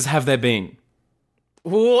Doctors have there been?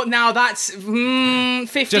 Oh, now that's 15.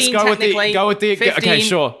 Just go technically. Go with the. 15. Okay,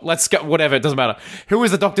 sure. Let's go. Whatever. It doesn't matter. Who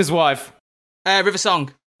is the Doctor's wife? River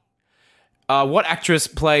Song. What actress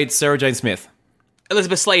played Sarah Jane Smith?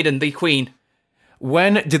 Elizabeth Sladen, the Queen.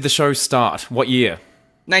 When did the show start? What year?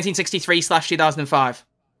 1963/2005.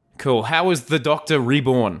 Cool. How was the Doctor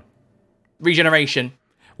reborn? Regeneration.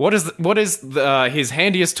 What is his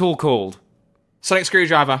handiest tool called? Sonic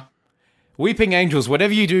Screwdriver. Weeping Angels.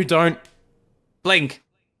 Whatever you do, don't blink.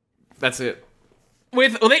 That's it.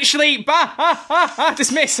 With literally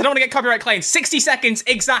dismiss. I don't want to get copyright claimed. 60 seconds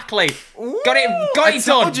exactly. Ooh, got it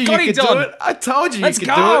done. Got it done. I told you. Let's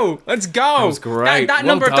go. Let's go. That was great. That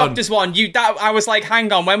number of Doctors one. I was like, hang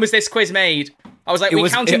on. When was this quiz made? I was like, we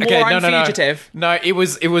counting War and Fugitive. No, it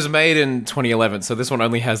was made in 2011. So this one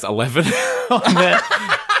only has 11 on there.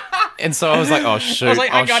 And so I was like, oh shoot. I was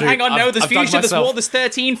like, hang on. No, there's Fugitive. There's War. There's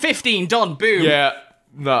 13, 15. Done. Boom. Yeah.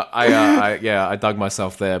 No, I dug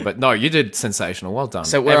myself there, but no, you did sensational. Well done.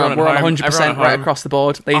 So we're on 100% right across the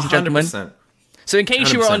board, ladies and gentlemen. 100%. So in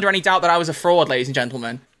case you were under any doubt that I was a fraud, ladies and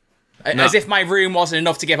gentlemen, as if my room wasn't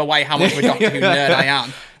enough to give away how much of a Doctor Who nerd I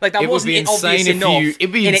am. Like that wasn't obvious enough.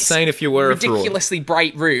 It'd be insane if you were a fraud. Ridiculously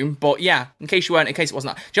bright room, but yeah, in case it wasn't. Do you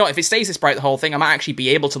know what? If it stays this bright the whole thing, I might actually be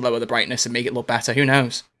able to lower the brightness and make it look better. Who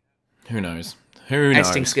knows?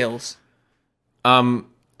 Editing skills.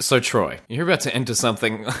 So, Troy, you're about to enter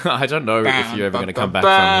something. I don't know if you're ever going to come back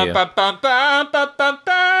from here.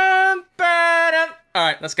 All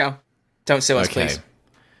right, let's go. Don't sue us, please.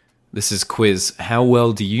 This is quiz. How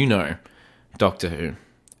well do you know Doctor Who?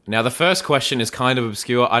 Now, the first question is kind of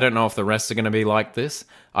obscure. I don't know if the rest are going to be like this.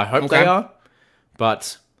 I hope they are.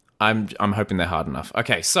 But I'm hoping they're hard enough.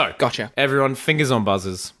 Okay, so Gotcha. Everyone, fingers on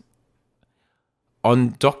buzzers.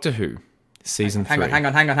 On Doctor Who, season 3. Hang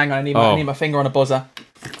on. I need my finger on a buzzer.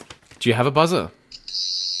 Do you have a buzzer?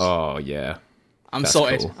 Oh yeah. I'm That's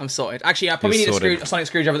sorted. cool. I'm sorted. Actually, I probably You're need a sonic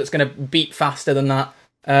screwdriver that's going to beat faster than that.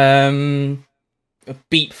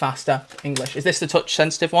 Beat faster. English. Is this the touch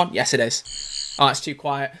sensitive one? Yes, it is. Oh, it's too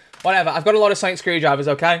quiet. Whatever. I've got a lot of sonic screwdrivers.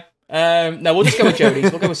 Okay. No, we'll just go with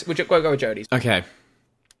Jodie's. We'll go with Jodie's. Okay.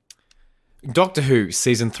 Doctor Who,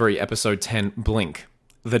 season 3, episode 10, Blink.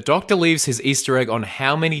 The Doctor leaves his Easter egg on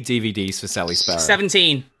how many DVDs for Sally Sparrow?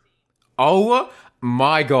 17. Oh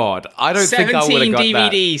my god. I don't think I would have got 17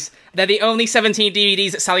 DVDs. They're the only 17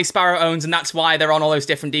 DVDs that Sally Sparrow owns, and that's why they're on all those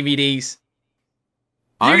different DVDs.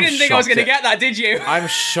 You didn't think I was going to get that, did you? I'm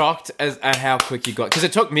shocked at how quick you got, because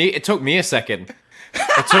it took me a second.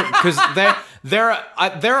 Because there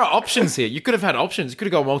are options here. You could have had options. You could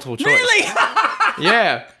have got multiple choice. Really?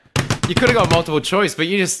 Yeah. You could have got multiple choice, but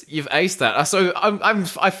you've aced that. So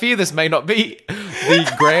I fear this may not be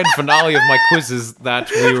the grand finale of my quizzes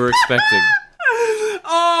that we were expecting.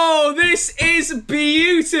 Oh, this is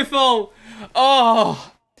beautiful.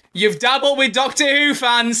 Oh, you've dabbled with Doctor Who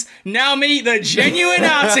fans. Now meet the genuine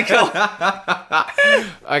article.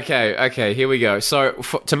 Okay, here we go. So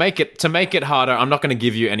to make it harder, I'm not going to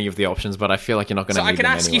give you any of the options, but I feel like you're not going to need them. So I can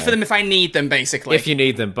ask you for them if I need them, basically. If you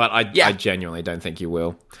need them, but I genuinely don't think you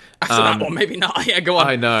will. After that one, maybe not. Yeah, go on.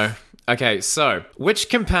 I know. Okay, so which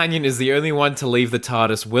companion is the only one to leave the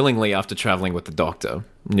TARDIS willingly after travelling with the Doctor?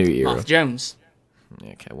 New era. Martha Jones.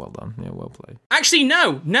 Okay, well done. Yeah, well played. Actually,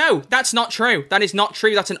 no, that's not true. That is not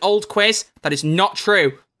true. That's an old quiz. That is not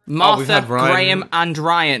true. Martha, Graham, and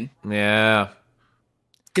Ryan. Yeah.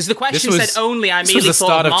 Because the question said only, I immediately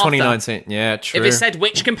thought of Martha. This was the start of 2019. Yeah, true. If it said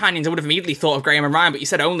which companions, I would have immediately thought of Graham and Ryan, but you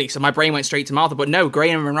said only, so my brain went straight to Martha. But no,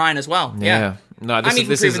 Graham and Ryan as well. Yeah. No,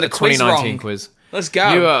 this is a 2019 quiz. Let's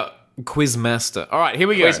go. You are quiz master. All right, here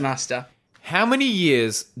we go. Quiz master. How many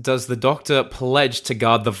years does the Doctor pledge to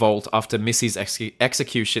guard the vault after Missy's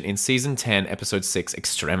execution in season 10, episode 6,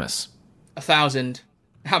 Extremis? 1,000.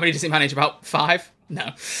 How many does he manage? About 5? No.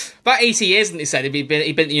 About 80 years, didn't he say? He'd been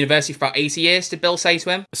at the university for about 80 years, did Bill say to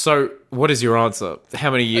him? So, what is your answer? How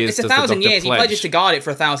many years does the Doctor pledge? It's 1,000 years. He pledges to guard it for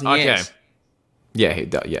 1,000 years. Okay. Yeah,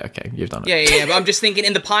 okay, you've done it. Yeah, but I'm just thinking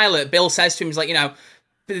in the pilot, Bill says to him, he's like,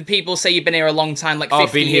 people say you've been here a long time, like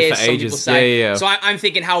 50 been years, here for some ages. people say. Yeah. So I'm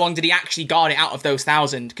thinking, how long did he actually guard it out of those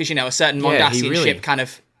 1,000? Because, a certain Mondasian ship kind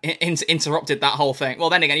of interrupted that whole thing. Well,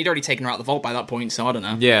 then again, he'd already taken her out of the vault by that point, so I don't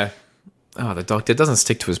know. Yeah. Oh, the Doctor doesn't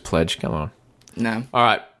stick to his pledge. Come on. No. All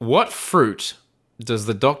right. What fruit does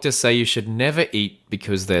the Doctor say you should never eat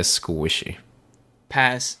because they're squishy?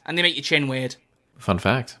 Pears. And they make your chin weird. Fun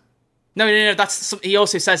fact. No, he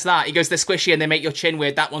also says that. He goes, they're squishy and they make your chin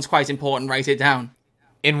weird. That one's quite important. Write it down.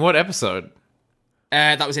 In what episode?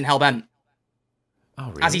 That was in Hellbent. Oh,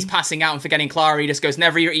 really? As he's passing out and forgetting Clara, he just goes,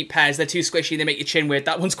 never eat pears. They're too squishy. They make your chin weird.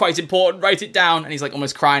 That one's quite important. Write it down. And he's like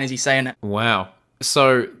almost crying as he's saying it. Wow.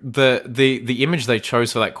 So the image they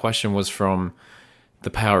chose for that question was from The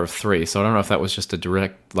Power of Three. So I don't know if that was just a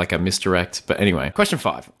misdirect. But anyway, question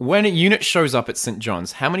 5. When a unit shows up at St.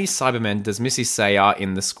 John's, how many Cybermen does Missy say are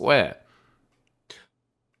in the square?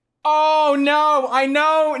 Oh, no, I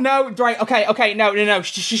know, no, right, okay, no, no.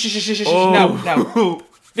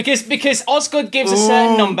 Because Osgood gives a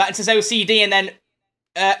certain number and says OCD and then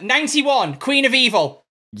 91, Queen of Evil.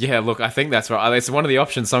 Yeah, look, I think that's right. It's one of the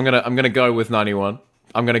options, so I'm gonna go with 91.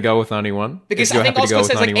 I'm gonna go with 91. Because I think Osgood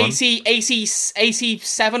says 91. Like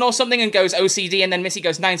 87 or something and goes OCD and then Missy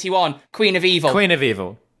goes 91, Queen of Evil. Queen of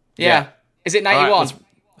Evil. Yeah. Is it 91? Right,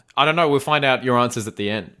 I don't know. We'll find out your answers at the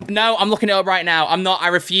end. No, I'm looking it up right now. I'm not. I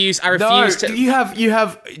refuse to. You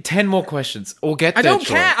have 10 more questions. Or get there. I don't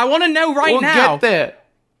care. I want to know right now. Get there.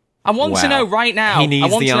 I want to know right now. He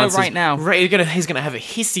needs the answers right now. He's gonna have a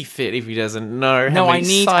hissy fit if he doesn't know. I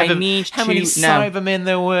need how many Cybermen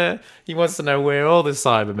there were. He wants to know where all the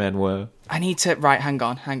Cybermen were. I need to. Right, hang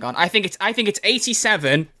on. I think it's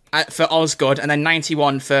 87 for Osgood and then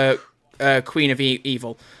 91 for Queen of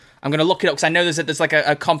Evil. I'm going to look it up because I know there's like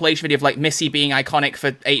a compilation video of like Missy being iconic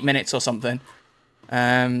for 8 minutes or something.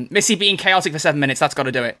 Missy being chaotic for 7 minutes, that's got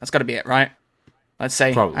to do it. That's got to be it, right? Let's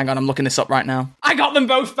say. Probably. Hang on, I'm looking this up right now. I got them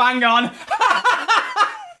both bang on!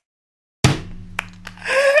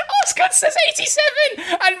 Osgood says 87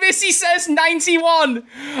 and Missy says 91.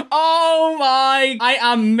 Oh my. I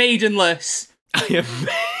am maidenless. I am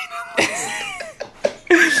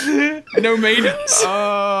maidenless. No maidens?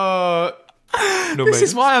 No This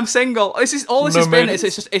is why I'm single. This is all this has been. mates.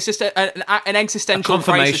 It's just an existential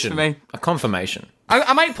crisis for me. A confirmation.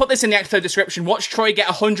 I might put this in the episode description. Watch Troy get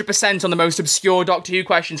 100% on the most obscure Doctor Who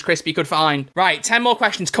questions Crispy could find. Right, 10 more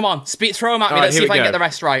questions. Come on, throw them at me. All right, Let's see if I can get the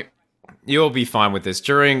rest right. You'll be fine with this.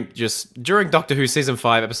 During Doctor Who Season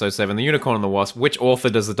 5, Episode 7, The Unicorn and the Wasp, which author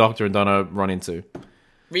does the Doctor and Donna run into?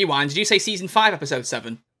 Rewind. Did you say Season 5, Episode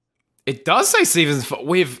 7? It does say Season 4.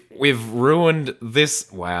 We've ruined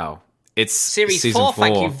this. Wow. It's Series Season 4. 4.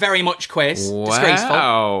 Thank you very much, quiz.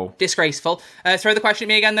 Wow. Disgraceful. Throw the question at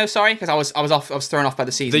me again, though. Sorry, because I was thrown off by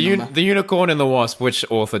the season number. The Unicorn and the Wasp. Which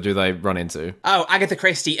author do they run into? Oh, Agatha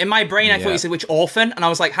Christie. In my brain, I thought you said which orphan, and I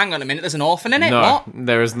was like, hang on a minute, there's an orphan in it. No, what?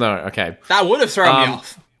 there is no. Okay. That would have thrown me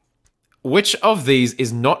off. Which of these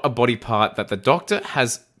is not a body part that the Doctor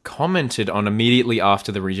has commented on immediately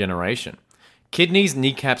after the regeneration? Kidneys,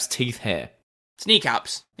 kneecaps, teeth, hair. It's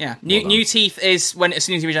kneecaps. Yeah. New teeth is as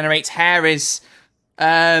soon as he regenerates. Hair is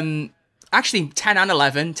actually 10 and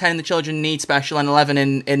 11. 10 in the children need special and 11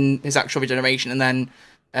 in his actual regeneration. And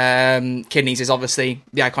then kidneys is obviously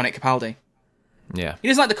the iconic Capaldi. Yeah. He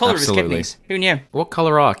doesn't like the colour Absolutely. of his kidneys. Who knew? What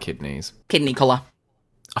colour are kidneys? Kidney colour.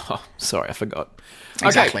 Oh, sorry, I forgot.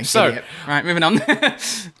 Exactly. Okay, so idiot. Right, moving on.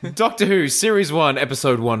 Doctor Who, Series 1,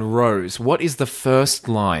 Episode 1, Rose. What is the first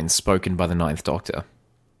line spoken by the Ninth Doctor?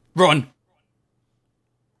 Run.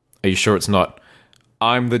 Are you sure it's not,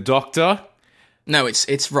 I'm the Doctor? No,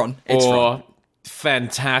 it's run. It's or run.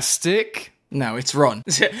 Fantastic? No, it's run.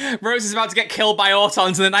 Rose is about to get killed by Autons,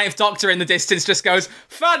 and the Ninth Doctor in the distance just goes,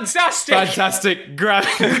 fantastic! Fantastic. Grabs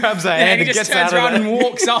her hand and and just gets out turns of around it. and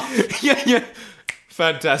walks off. Yeah.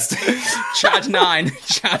 Fantastic. Chad 9.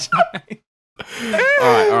 Chad 9.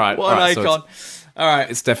 All right. What an icon. All right.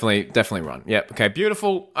 It's definitely run. Yep. Okay,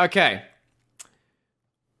 beautiful. Okay.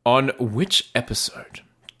 On which episode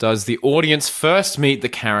does the audience first meet the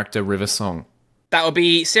character River Song? That will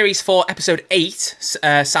be Series 4, Episode 8,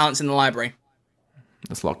 Silence in the Library.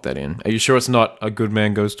 Let's lock that in. Are you sure it's not A Good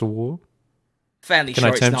Man Goes to War? Fairly Can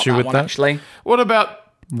sure I tempt it's not you that with one, that? actually. What about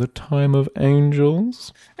The Time of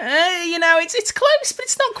Angels? It's close, but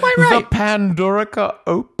it's not quite right. The Pandorica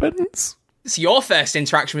Opens? It's your first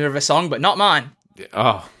interaction with River Song, but not mine.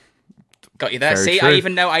 Oh, Got you there. very See, true. I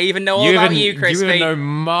even know all about you, Crispy. You even know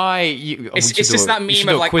my... It's just that meme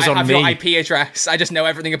of like, I have your IP address. I just know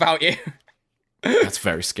everything about you. That's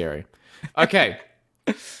very scary. Okay.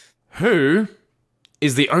 Who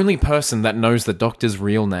is the only person that knows the Doctor's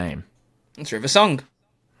real name? It's River Song.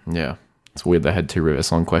 Yeah. It's weird they had 2 River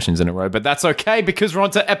Song questions in a row, but that's okay because we're on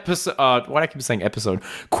to episode... why do I keep saying episode?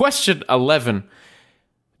 Question 11.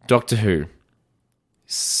 Doctor Who.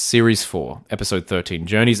 Series 4, Episode 13,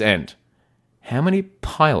 Journey's End. How many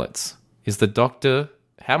pilots is the Doctor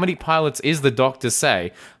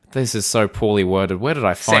say? This is so poorly worded. Where did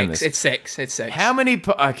I find this? It's six. How many...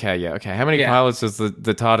 How many pilots is the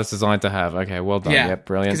TARDIS designed to have? Okay, well done. Yeah,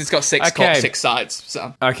 brilliant. Because it's got six sides.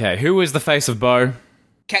 So. Okay, who is the face of Bo?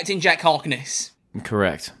 Captain Jack Harkness.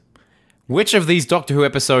 Correct. Which of these Doctor Who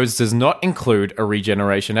episodes does not include a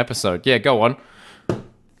regeneration episode? Yeah, go on.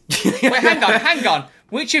 Wait, hang on.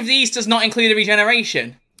 Which of these does not include a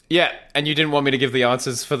regeneration? Yeah, and you didn't want me to give the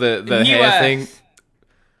answers for the New hair Earth. thing.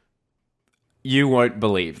 You won't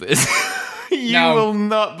believe this. You will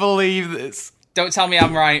not believe this. Don't tell me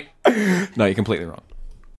I'm right. No, you're completely wrong.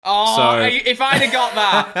 Oh, So- if I'd have got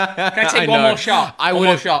that, can I take I one know. more shot? I One would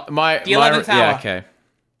more have shot. the The 11th hour. Yeah, okay.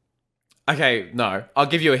 Okay, no. I'll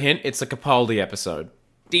give you a hint. It's a Capaldi episode.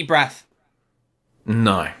 Deep breath.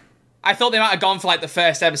 No. I thought they might have gone for like the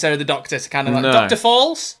first episode of the Doctor to kind of like No. Doctor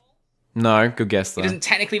Falls. No, good guess though. He doesn't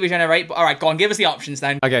technically regenerate, but all right, go on, give us the options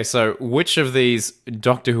then. Okay, so which of these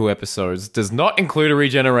Doctor Who episodes does not include a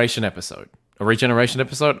regeneration episode? A regeneration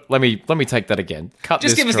episode? Let me take that again.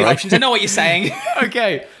 Just give us the options. I know what you're saying.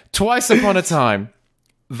 Okay. Twice Upon a Time,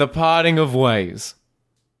 The Parting of Ways,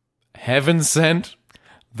 Heaven Sent,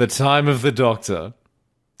 The Time of the Doctor.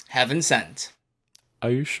 Heaven Sent. Are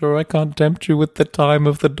you sure I can't tempt you with The Time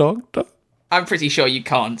of the Doctor? I'm pretty sure you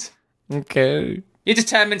can't. Okay. You're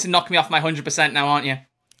determined to knock me off my 100% now, aren't you?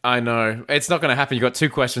 I know. It's not going to happen. You've got 2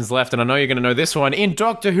 questions left, and I know you're going to know this one. In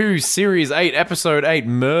Doctor Who Series 8, Episode 8,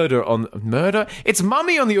 Murder? It's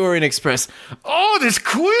Mummy on the Orient Express. Oh, this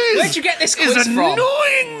quiz! Where'd you get this quiz is from?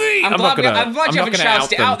 annoying me! I'm glad you haven't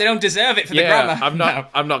shouted it out. They don't deserve it for the grammar.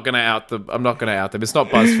 I'm not going to out them. It's not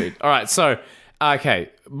BuzzFeed. All right, so, okay.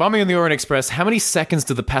 Mummy on the Orient Express, how many seconds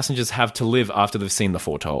do the passengers have to live after they've seen the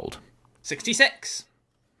foretold? 66.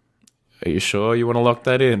 Are you sure you want to lock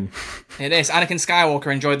that in? It is. Anakin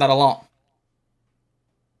Skywalker enjoyed that a lot.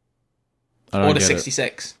 I don't Order get it.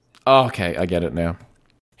 66. Oh, okay, I get it now.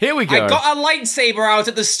 Here we go. I got a lightsaber out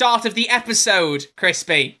at the start of the episode,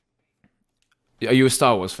 Crispy. Are you a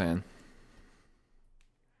Star Wars fan?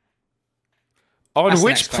 On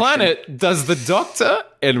which planet does the Doctor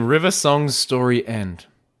and River Song's story end?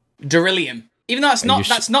 Beryllium. Even though that's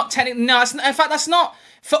not technically... No, in fact, that's not...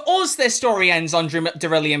 For us, their story ends on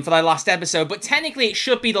Beryllium for their last episode, but technically it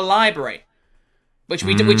should be the library, which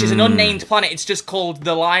is an unnamed planet. It's just called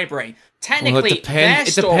the library. Technically, their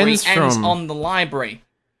story ends on the library.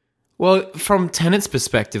 Well, from Tennant's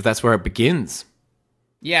perspective, that's where it begins.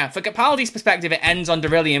 Yeah, for Capaldi's perspective, it ends on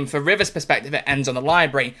Beryllium. For River's perspective, it ends on the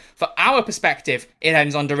library. For our perspective, it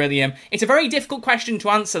ends on Beryllium. It's a very difficult question to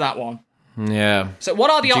answer, that one. Yeah. So what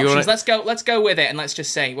are the options? Let's go with it, and let's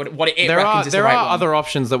just say what it reckons is the right one. There are other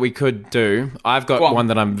options that we could do. I've got one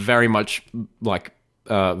that I'm very much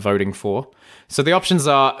voting for. So the options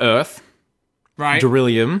are Earth, right,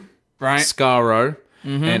 Beryllium, right, Skaro,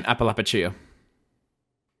 and Appalachia.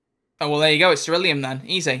 Oh, well, there you go. It's Beryllium then.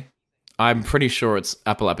 Easy. I'm pretty sure it's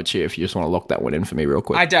Appalachia if you just want to lock that one in for me real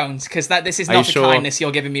quick. I don't, because this is not the kindness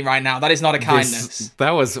you're giving me right now. That is not a kindness.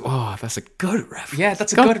 That's a good reference. Yeah,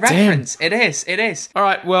 that's a good reference. It is. All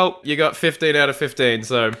right, well, you got 15 out of 15,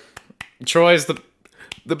 so Troy's the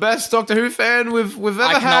best Doctor Who fan we've ever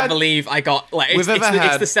had. I cannot believe I got...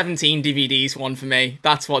 It's the 17 DVDs one for me.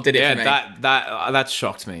 That's what did it for me. That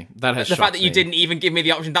shocked me. That has shocked me. The fact that you didn't even give me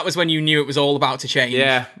the option, that was when you knew it was all about to change.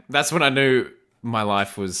 Yeah, that's when I knew my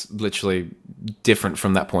life was literally different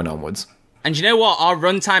from that point onwards. And you know what? Our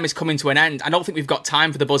runtime is coming to an end. I don't think we've got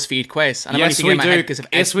time for the BuzzFeed quiz. And yes, we do.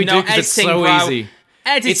 Yes, we do, because it's so easy.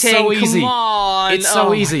 Editing, it's so easy. Come on. It's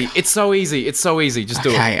so easy. It's so easy. It's so easy. Just do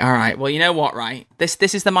it. Okay, all right. Well, you know what, right?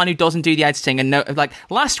 This is the man who doesn't do the editing. And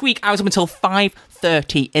last week, I was up until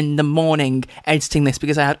 5:30 in the morning editing this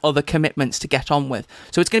because I had other commitments to get on with.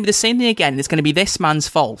 So it's going to be the same thing again. It's going to be this man's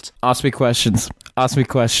fault. Ask me questions.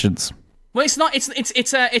 Well, it's not.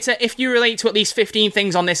 It's a. If you relate to at least 15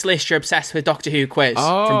 things on this list, you're obsessed with Doctor Who quiz from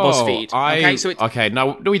BuzzFeed. Okay,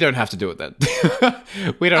 no, we don't have to do it then.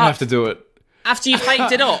 We don't have to do it. After you've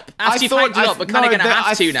hyped it up, we're kind of going to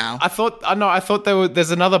have to now. I thought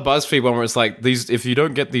there's another BuzzFeed one where it's like these. If you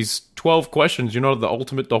don't get these 12 questions, you're not the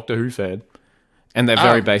ultimate Doctor Who fan. And they're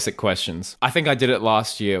very basic questions. I think I did it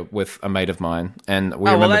last year with a mate of mine, and we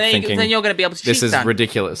remember thinking, then you're going to be able to cheat. This is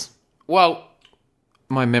ridiculous. Well,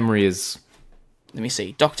 my memory is... Let me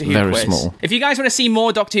see. Doctor Who very quiz. Small. If you guys want to see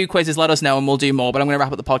more Doctor Who quizzes, let us know and we'll do more. But I'm going to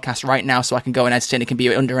wrap up the podcast right now so I can go and edit it. It can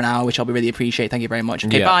be under an hour, which I'll be really appreciate. Thank you very much.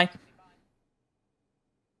 Okay, bye.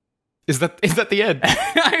 Is that the end?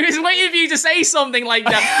 I was waiting for you to say something like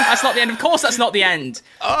that. That's not the end. Of course, that's not the end.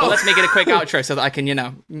 But let's make it a quick outro so that I can,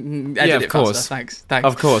 edit it faster. Thanks.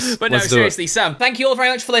 Of course. But no, seriously, Sam, thank you all very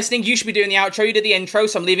much for listening. You should be doing the outro. You did the intro,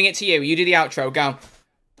 so I'm leaving it to you. You do the outro. Go.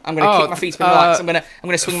 I'm going to kick my feet and relax. I'm going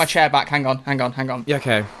to swing my chair back. Hang on. Yeah,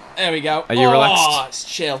 okay. There we go. Are you relaxed? Oh, it's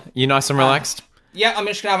chill. You nice and relaxed? Yeah, I'm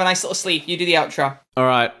just going to have a nice little sleep. You do the outro. All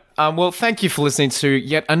right. Well, thank you for listening to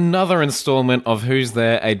yet another installment of Who's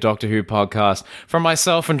There, a Doctor Who podcast. From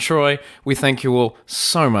myself and Troy, we thank you all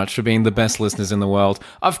so much for being the best listeners in the world.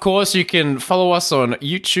 Of course, you can follow us on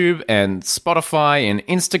YouTube and Spotify and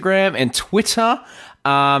Instagram and Twitter.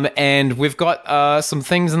 And we've got some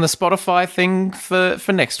things in the Spotify thing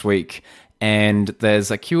for next week. And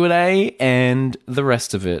there's a Q&A and the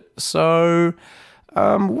rest of it. So,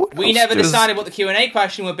 we never decided what the Q&A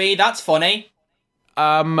question would be. That's funny.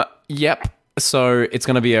 Yep. So it's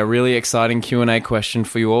going to be a really exciting Q&A question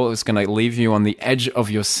for you all. It's going to leave you on the edge of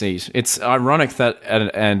your seat. It's ironic that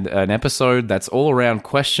an episode that's all around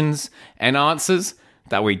questions and answers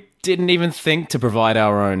that we didn't even think to provide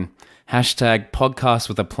our own. Hashtag podcast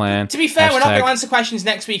with a plan. To be fair, we're not going to answer questions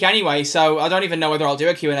next week anyway, so I don't even know whether I'll do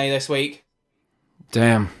a Q&A this week.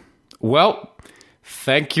 Damn. Well,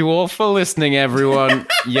 thank you all for listening, everyone.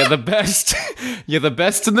 You're the best. You're the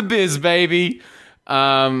best in the biz, baby.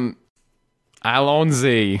 Alonzi.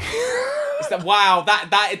 Wow,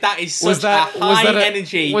 that is such a high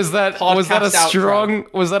energy. Was that a strong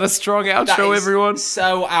outro, everyone?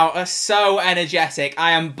 So energetic.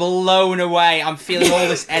 I am blown away. I'm feeling all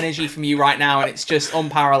this energy from you right now, and it's just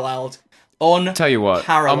unparalleled. Tell you what,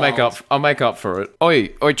 I'll make up for it.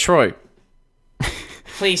 Oi, Troy.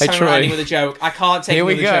 Please tell me I'm ending with a joke. I can't take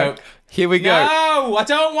another joke. Here we go. No, I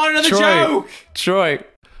don't want another joke. Troy,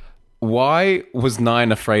 why was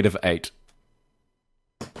 9 afraid of 8?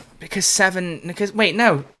 Wait,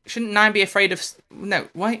 no. Shouldn't 9 be afraid of... No,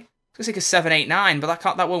 wait. I was going to say because 7, 8, 9, but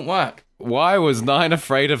that won't work. Why was 9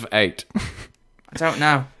 afraid of 8? I don't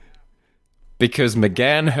know. Because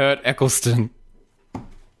McGann hurt Eccleston.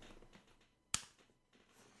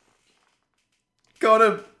 Got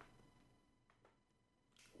him.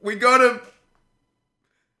 We got him.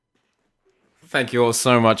 Thank you all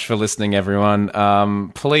so much for listening, everyone.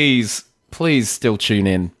 Please still tune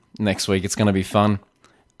in next week. It's going to be fun.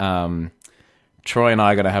 Troy and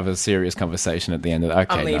I are going to have a serious conversation at the end of it.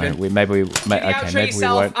 Okay, I'm leaving. No, maybe we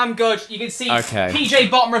won't. I'm good. You can see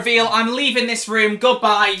PJ bottom reveal. I'm leaving this room.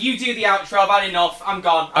 Goodbye. You do the outro. I've had enough. I'm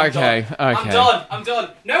gone. I'm done. I'm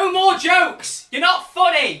done. No more jokes. You're not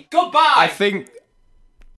funny. Goodbye. I think...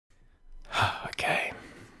 Okay.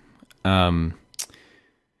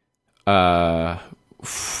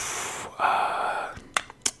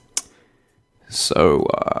 So,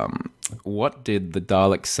 what did the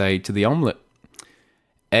Daleks say to the omelette?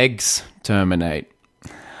 Eggs terminate.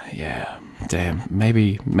 Yeah, damn.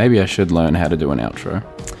 Maybe I should learn how to do an outro.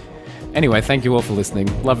 Anyway, thank you all for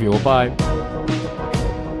listening. Love you all. Bye.